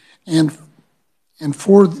and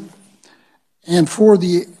for the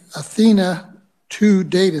Athena 2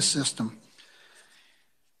 data system.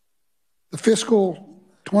 The fiscal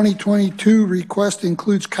 2022 request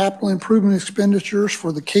includes capital improvement expenditures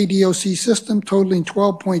for the KDOC system totaling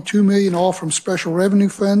 $12.2 million, all from special revenue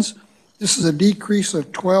funds. This is a decrease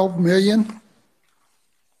of $12 million,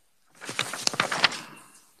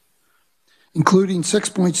 including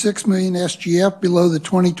 $6.6 million SGF below the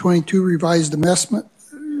 2022 revised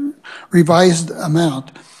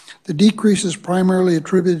amount. The decrease is primarily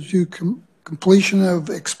attributed to completion of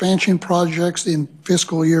expansion projects in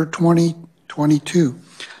fiscal year 2022.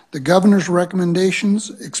 The governor's recommendations,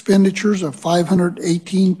 expenditures of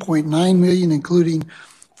 $518.9 million, including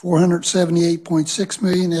 $478.6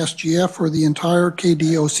 million SGF for the entire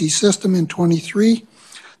KDOC system in 23.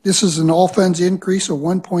 This is an all funds increase of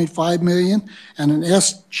 $1.5 million and an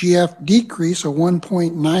SGF decrease of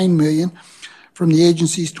 $1.9 million from the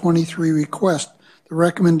agency's 23 request. The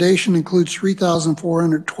recommendation includes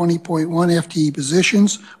 3,420.1 FTE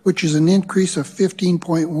positions, which is an increase of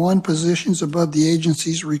 15.1 positions above the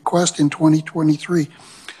agency's request in 2023.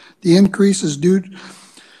 The increase is due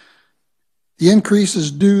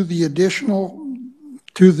to the additional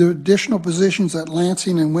positions at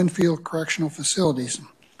Lansing and Winfield Correctional Facilities.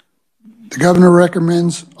 The governor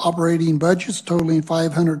recommends operating budgets totaling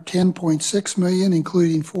 $510.6 million,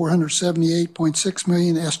 including $478.6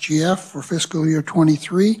 million SGF for fiscal year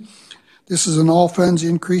 23. This is an all funds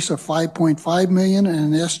increase of $5.5 million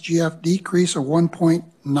and an SGF decrease of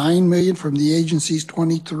 $1.9 million from the agency's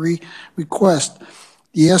 23 request.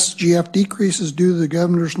 The SGF decrease is due to the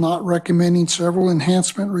governor's not recommending several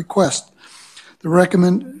enhancement requests. The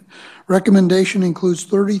recommendation includes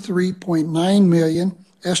 $33.9 million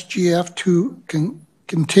SGF to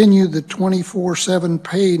continue the 24/7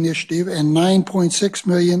 pay initiative and $9.6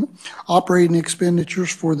 million operating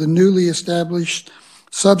expenditures for the newly established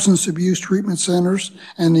substance abuse treatment centers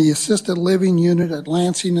and the assisted living unit at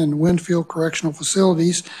Lansing and Winfield Correctional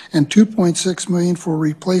Facilities, and $2.6 million for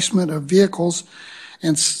replacement of vehicles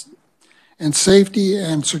and safety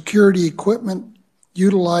and security equipment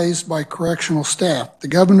utilized by correctional staff. The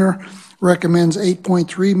governor recommends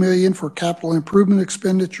 $8.3 million for capital improvement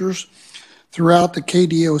expenditures throughout the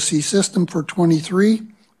KDOC system for 23.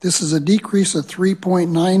 This is a decrease of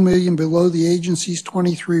 $3.9 million below the agency's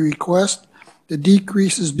 23 request. The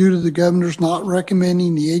decrease is due to the governor's not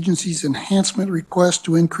recommending the agency's enhancement request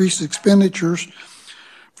to increase expenditures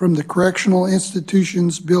from the Correctional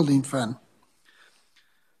Institutions Building Fund.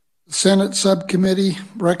 The Senate Subcommittee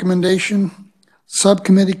recommendation.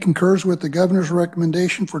 Subcommittee concurs with the governor's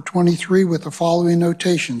recommendation for 23 with the following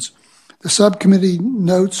notations. The subcommittee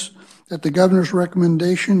notes that the governor's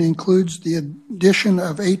recommendation includes the addition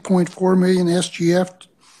of $8.4 million SGF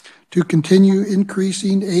to continue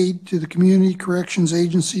increasing aid to the community corrections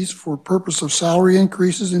agencies for purpose of salary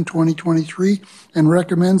increases in 2023 and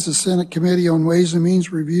recommends the Senate Committee on Ways and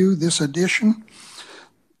Means review this addition.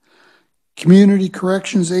 Community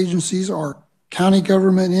corrections agencies are county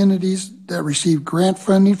government entities that receive grant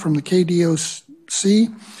funding from the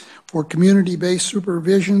KDOC for community-based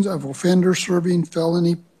supervisions of offenders serving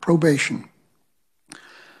felony probation.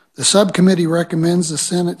 The subcommittee recommends the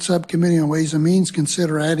Senate Subcommittee on Ways and Means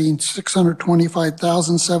consider adding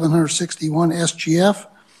 $625,761 SGF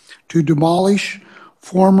to demolish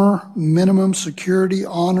former minimum security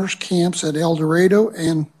honors camps at El Dorado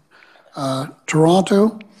and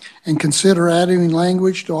Toronto, and consider adding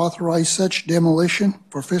language to authorize such demolition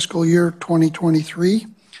for fiscal year 2023.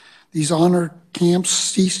 These honor camps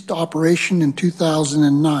ceased operation in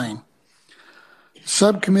 2009.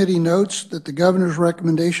 Subcommittee notes that the governor's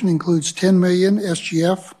recommendation includes $10 million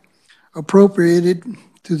SGF appropriated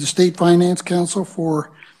to the State Finance Council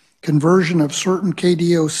for conversion of certain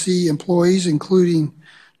KDOC employees, including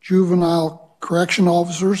juvenile correction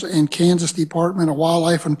officers and Kansas Department of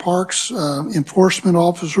Wildlife and Parks enforcement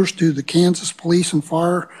officers, to the Kansas Police and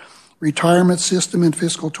Fire retirement system in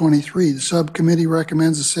fiscal 23. The subcommittee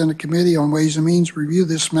recommends the Senate Committee on Ways and Means review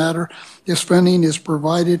this matter. This funding is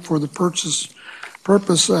provided for the purpose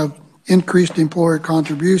of increased employer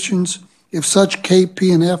contributions. If such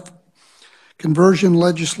KP&F conversion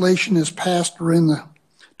legislation is passed during the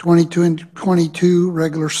 2022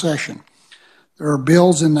 regular session. There are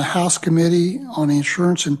bills in the House Committee on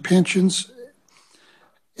Insurance and Pensions,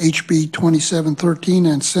 HB 2713,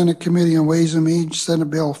 and Senate Committee on Ways and Means, Senate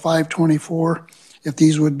Bill 524. If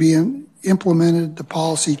these would be implemented, the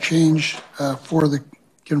policy change for the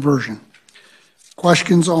conversion.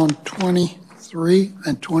 Questions on 23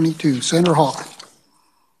 and 22. Senator Hawk.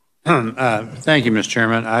 Thank you, Mr.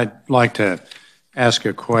 Chairman. I'd like to ask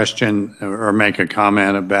a question or make a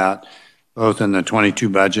comment about both in the 22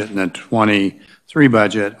 budget and the 23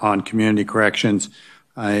 budget on community corrections.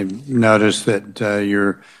 I noticed that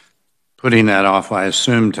you're putting that off, I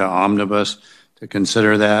assume, to omnibus to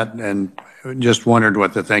consider that, and just wondered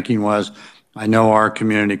what the thinking was. I know our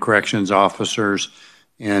community corrections officers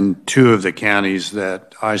in 2 of the counties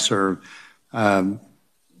that I serve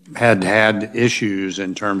had issues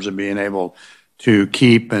in terms of being able to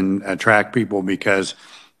keep and attract people because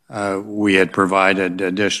we had provided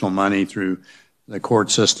additional money through the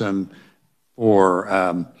court system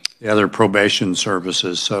for the other probation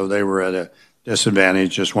services. So they were at a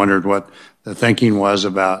disadvantage. Just wondered what the thinking was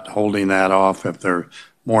about holding that off, if there's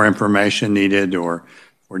more information needed, or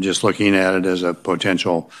we're just looking at it as a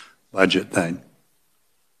potential budget thing.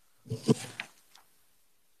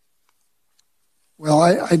 Well,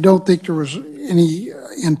 I don't think there was any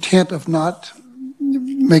intent of not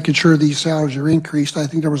making sure these salaries are increased. I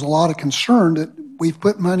think there was a lot of concern that we've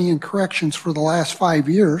put money in corrections for the last 5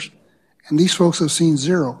 years, and these folks have seen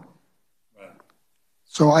zero.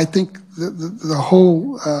 So I think the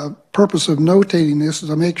whole purpose of notating this is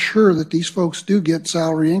to make sure that these folks do get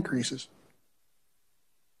salary increases.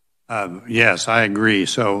 Yes, I agree.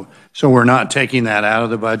 So we're not taking that out of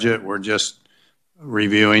the budget. We're just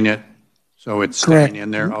reviewing it. So it's Correct. staying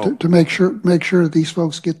in there. To make sure that these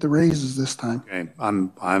folks get the raises this time. Okay,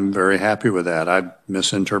 I'm very happy with that. I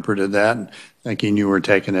misinterpreted that and thinking you were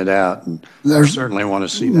taking it out, and I certainly want to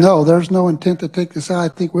see that. No, there's no intent to take this out. I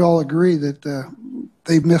think we all agree that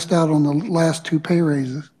they've missed out on the last 2 pay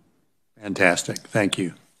raises. Fantastic. Thank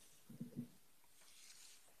you.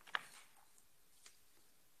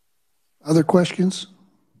 Other questions?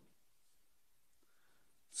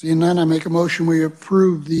 Seeing none, I make a motion we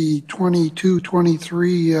approve the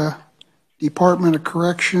 22-23 Department of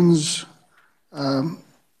Corrections,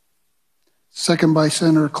 second by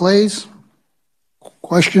Senator Clays.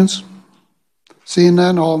 Questions? Seeing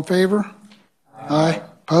none, all in favor? Aye.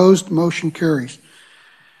 Opposed? Motion carries.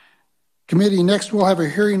 Committee, next we'll have a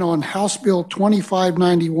hearing on House Bill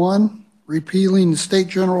 2591, repealing the State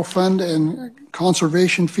General Fund and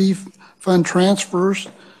Conservation Fee Fund transfers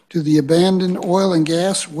to the Abandoned Oil and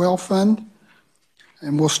Gas Well Fund.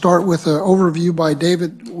 And we'll start with an overview by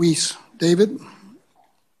David Weiss. David?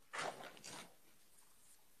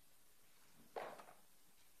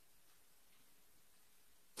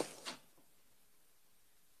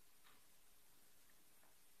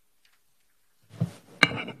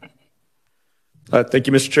 Thank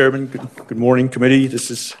you, Mr. Chairman. Good morning, committee.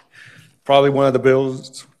 This is probably one of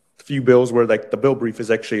the few bills where like the bill brief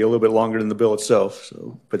is actually a little bit longer than the bill itself.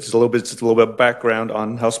 So, but just a little bit of background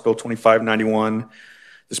on House Bill 2591.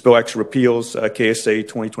 This bill actually repeals KSA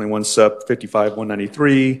 2021 Sub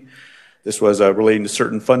 55193. This was relating to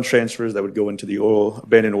certain fund transfers that would go into the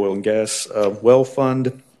Abandoned Oil and Gas Well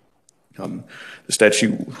Fund. The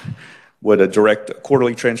statute would direct a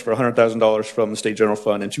quarterly transfer $100,000 from the State General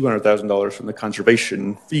Fund and $200,000 from the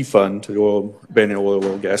Conservation Fee Fund to the Abandoned Oil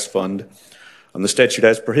and Gas Fund. The statute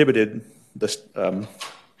has prohibited the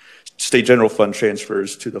State General Fund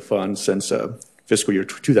transfers to the fund since fiscal year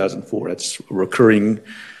 2004. That's a recurring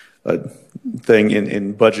thing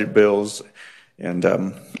in budget bills. And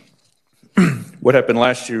what happened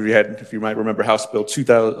last year, we had, if you might remember, House Bill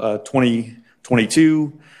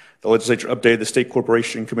 2022. The legislature updated the State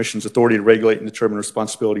Corporation Commission's authority to regulate and determine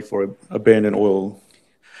responsibility for abandoned oil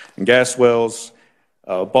and gas wells,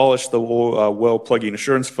 abolished the well plugging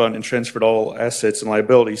assurance fund, and transferred all assets and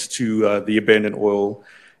liabilities to the Abandoned Oil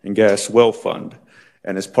and Gas Well Fund.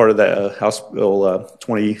 And as part of that House Bill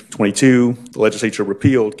 2022, the legislature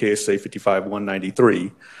repealed KSA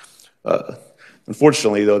 55193.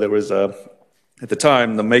 Unfortunately, though, there was, at the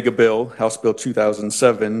time, the mega bill, House Bill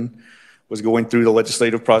 2007, was going through the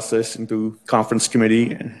legislative process and through conference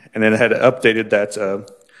committee, and then it had updated that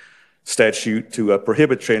statute to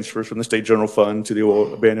prohibit transfers from the State General Fund to the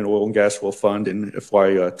Abandoned Oil and Gas Well Fund in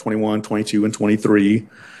FY 21, 22, and 23.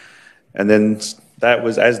 And then that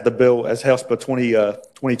was as House Bill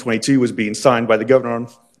 2022 was being signed by the governor on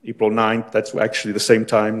April 9th. That's actually the same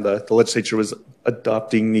time the legislature was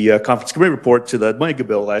adopting the conference committee report to the mega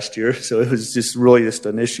bill last year. So it was just really just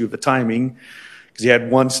an issue of the timing, because you had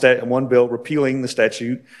one bill repealing the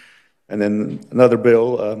statute and then another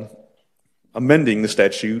bill amending the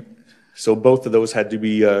statute. So both of those had to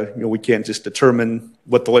be, we can't just determine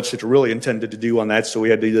what the legislature really intended to do on that. So we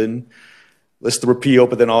had to then list the repeal,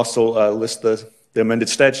 but then also list the amended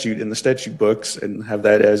statute in the statute books and have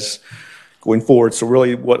that as going forward. So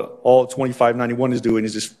really what all 2591 is doing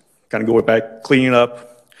is just kind of going back, cleaning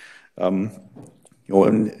up, and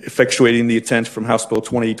effectuating the intent from House Bill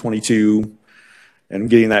 2022 and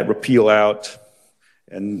getting that repeal out.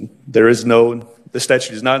 And the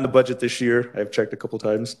statute is not in the budget this year. I've checked a couple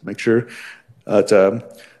times to make sure. So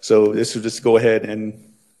this will just go ahead and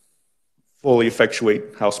fully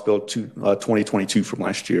effectuate House Bill 2022 from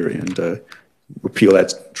last year and repeal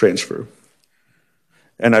that transfer.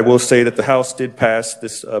 And I will say that the House did pass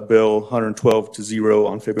this bill 112-0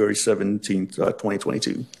 on February 17th,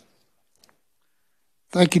 2022.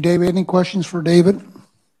 Thank you, David. Any questions for David?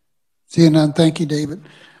 Seeing none, thank you, David.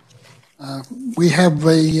 We have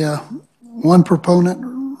one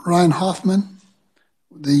proponent, Ryan Hoffman,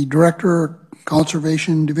 the Director,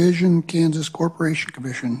 Conservation Division, Kansas Corporation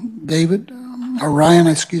Commission. David, or Ryan,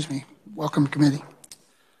 excuse me. Welcome to committee.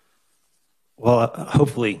 Well,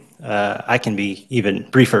 hopefully I can be even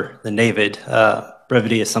briefer than David.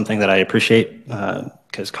 Brevity is something that I appreciate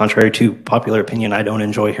because contrary to popular opinion, I don't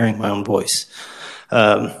enjoy hearing my own voice.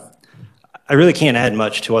 I really can't add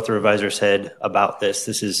much to what the revisor said about this.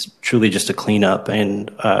 This is truly just a cleanup, and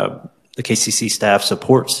the KCC staff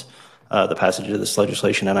supports the passage of this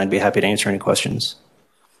legislation, and I'd be happy to answer any questions.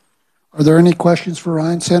 Are there any questions for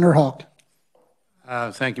Ryan? Senator Hawk.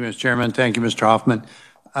 Thank you, Mr. Chairman. Thank you, Mr. Hoffman.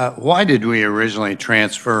 Why did we originally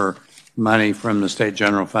transfer money from the State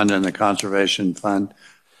General Fund and the Conservation Fund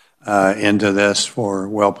into this for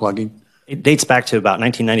well plugging? It dates back to about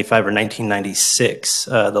 1995 or 1996.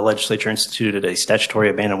 The legislature instituted a statutory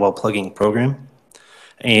abandoned well plugging program.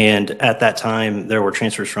 And at that time, there were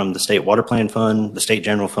transfers from the State Water Plan Fund, the State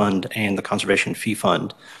General Fund, and the Conservation Fee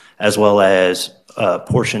Fund, as well as a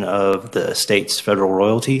portion of the state's federal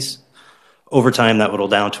royalties. Over time, that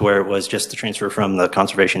whittled down to where it was just the transfer from the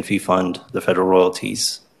Conservation Fee Fund, the federal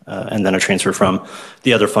royalties, and then a transfer from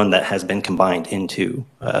the other fund that has been combined into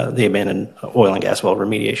the Abandoned Oil and Gas Well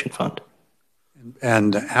Remediation Fund.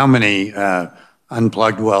 And how many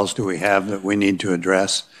unplugged wells do we have that we need to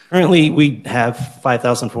address? Currently, we have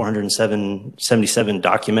 5,477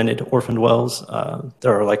 documented orphaned wells.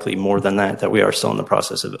 There are likely more than that we are still in the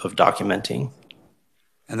process of documenting.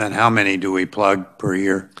 And then how many do we plug per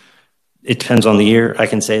year? It depends on the year. I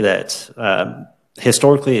can say that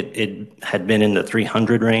historically it had been in the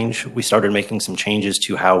 300 range. We started making some changes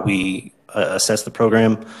to how we assess the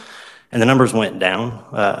program, and the numbers went down,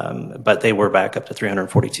 but they were back up to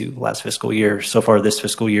 342 last fiscal year. So far this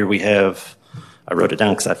fiscal year, we have, I wrote it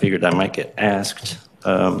down because I figured I might get asked.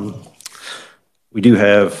 We do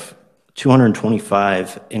have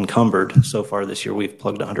 225 encumbered. So far this year, we've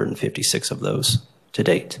plugged 156 of those to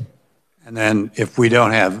date. And then if we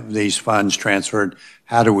don't have these funds transferred,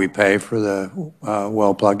 how do we pay for the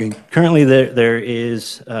well plugging? Currently, there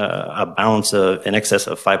is a balance of in excess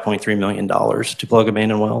of $5.3 million to plug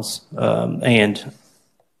abandoned wells. And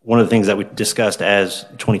one of the things that we discussed as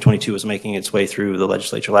 2022 was making its way through the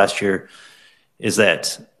legislature last year is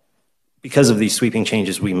that because of these sweeping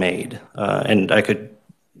changes we made, and I could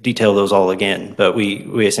detail those all again, but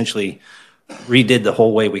we essentially redid the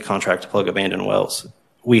whole way we contract to plug abandoned wells.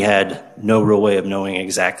 We had no real way of knowing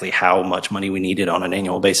exactly how much money we needed on an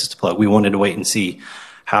annual basis to plug. We wanted to wait and see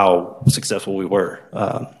how successful we were.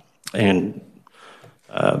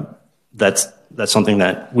 That's something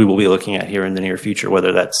that we will be looking at here in the near future,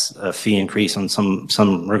 whether that's a fee increase on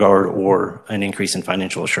some regard or an increase in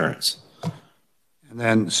financial assurance. And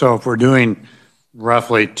then, so if we're doing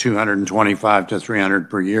roughly 225 to 300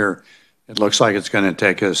 per year, it looks like it's going to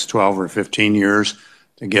take us 12 or 15 years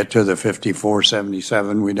to get to the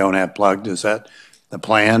 5477 we don't have plugged. Is that the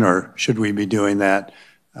plan, or should we be doing that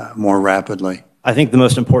more rapidly? I think the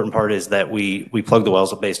most important part is that we plug the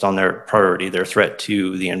wells based on their priority, their threat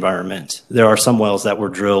to the environment. There are some wells that were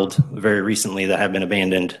drilled very recently that have been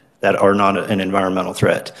abandoned that are not an environmental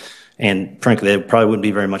threat. And frankly, there probably wouldn't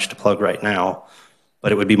be very much to plug right now,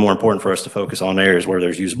 but it would be more important for us to focus on areas where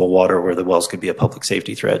there's usable water, where the wells could be a public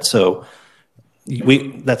safety threat. So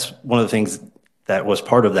that's one of the things that was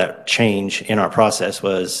part of that change in our process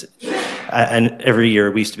was, and every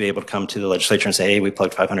year we used to be able to come to the legislature and say, hey, we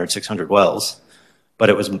plugged 500, 600 wells. But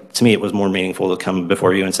it was, to me, it was more meaningful to come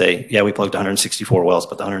before you and say, yeah, we plugged 164 wells,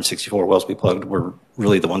 but the 164 wells we plugged were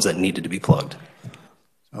really the ones that needed to be plugged.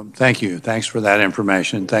 Thank you. Thanks for that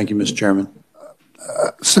information. Thank you, Mr. Chairman.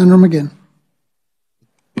 Senator McGinn.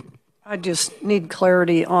 I just need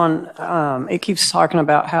clarity on, it keeps talking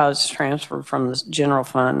about how it's transferred from the general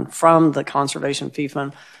fund, from the Conservation Fee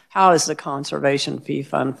Fund. How is the Conservation Fee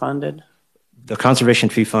Fund funded? The Conservation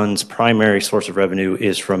Fee Fund's primary source of revenue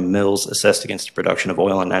is from mills assessed against the production of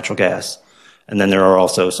oil and natural gas. And then there are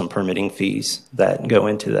also some permitting fees that go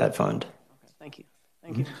into that fund. Okay, thank you.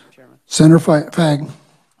 Thank you, Mr. Chairman. Senator Fagg.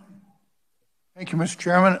 Thank you, Mr.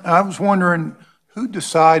 Chairman. I was wondering who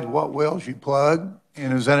decides what wells you plug?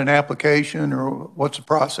 And is that an application, or what's the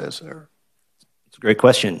process there? It's a great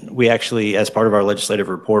question. We actually, as part of our legislative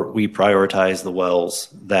report, we prioritize the wells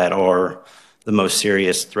that are the most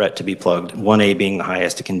serious threat to be plugged. 1A being the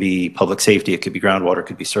highest. It can be public safety, it could be groundwater, it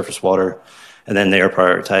could be surface water. And then they are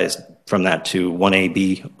prioritized from that to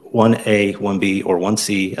 1A, 1B, or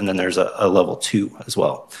 1C, and then there's a level 2 as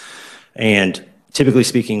well. And typically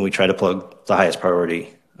speaking, we try to plug the highest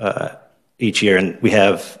priority each year, and we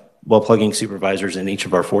have well plugging supervisors in each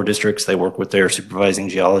of our 4 districts. They work with their supervising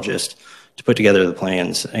geologist to put together the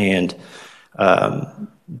plans, and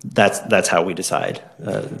that's how we decide.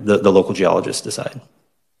 The local geologists decide.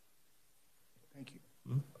 Thank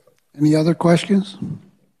you. Any other questions?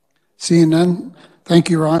 Seeing none, thank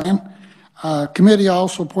you, Ryan. Committee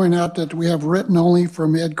also point out that we have written only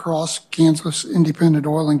from Ed Cross, Kansas Independent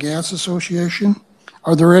Oil and Gas Association.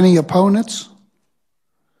 Are there any opponents?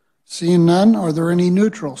 Seeing none, are there any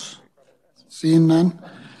neutrals? Seeing none.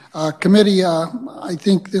 Committee, I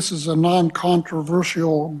think this is a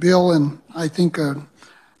non-controversial bill, and I think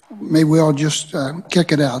maybe we'll just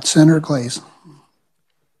kick it out. Senator Clays.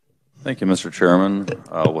 Thank you, Mr. Chairman.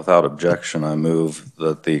 Without objection, I move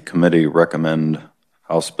that the committee recommend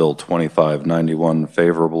House Bill 2591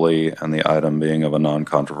 favorably, and the item being of a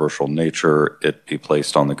non-controversial nature, it be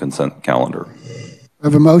placed on the consent calendar. I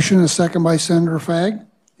have a motion, a second by Senator Fagg.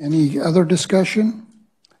 Any other discussion?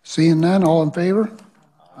 Seeing none, all in favor?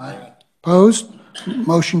 Aye. Opposed?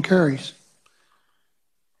 Motion carries.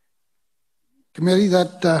 Committee,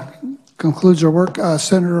 that concludes our work.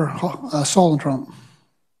 Senator Solentrum.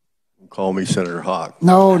 Call me Senator Hawk.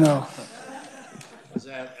 No, no. Is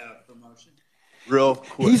that a promotion? Real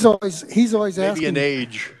quick. He's always maybe asking. An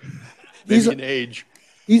age. Maybe an age.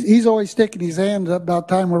 He's always sticking his hand up about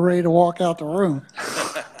time we're ready to walk out the room.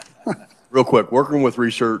 Real quick, working with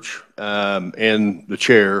research and the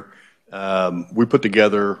chair, we put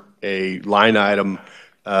together a line item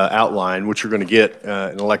outline, which you're going to get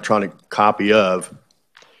an electronic copy of.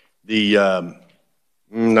 The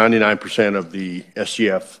 99% of the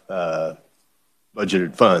SGF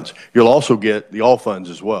budgeted funds. You'll also get the all funds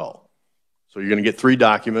as well. So you're going to get 3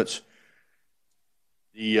 documents.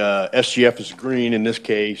 The SGF is green in this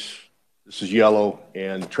case. This is yellow,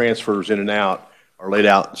 and transfers in and out are laid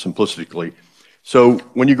out simplistically. So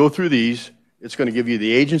when you go through these, it's going to give you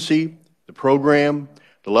the agency, the program,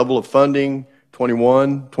 the level of funding,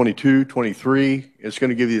 21, 22, 23. It's going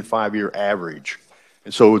to give you the 5-year average.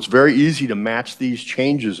 And so it's very easy to match these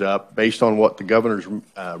changes up based on what the governor's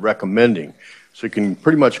recommending. So you can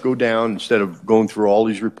pretty much go down, instead of going through all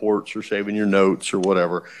these reports or saving your notes or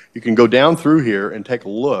whatever, you can go down through here and take a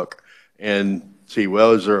look and see,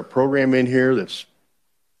 well, is there a program in here that's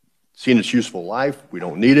seen its useful life? We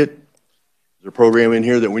don't need it. Is there a program in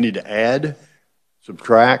here that we need to add,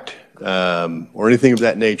 subtract, or anything of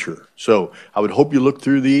that nature? So I would hope you look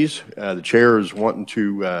through these. The chair is wanting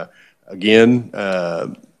to again,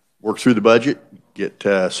 work through the budget, get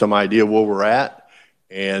some idea where we're at,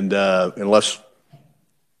 and unless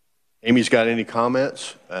Amy's got any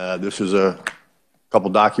comments, this is a couple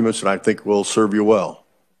documents that I think will serve you well.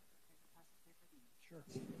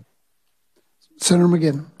 Senator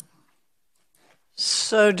McGinn.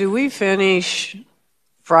 So do we finish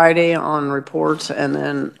Friday on reports, and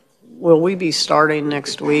then will we be starting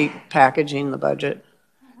next week packaging the budget?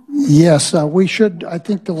 Yes, we should. I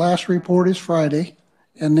think the last report is Friday,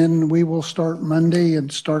 and then we will start Monday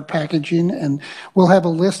and start packaging, and we'll have a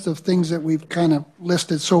list of things that we've kind of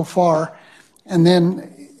listed so far. And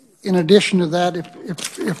then in addition to that,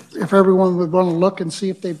 if everyone would want to look and see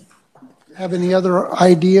if they have any other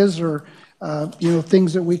ideas or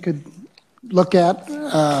things that we could look at,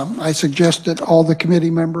 I suggest that all the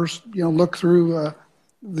committee members look through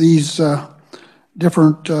these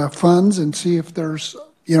different funds and see if there's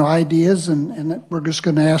ideas, and we're just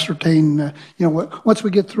going to ascertain, once we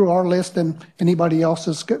get through our list and anybody else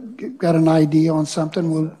has got an idea on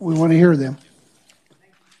something, we want to hear them.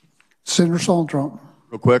 Senator Solentrum.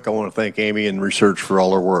 Real quick, I want to thank Amy and research for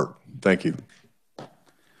all her work. Thank you.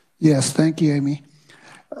 Yes, thank you, Amy.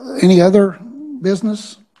 Any other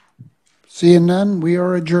business? Seeing none, we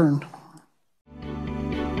are adjourned.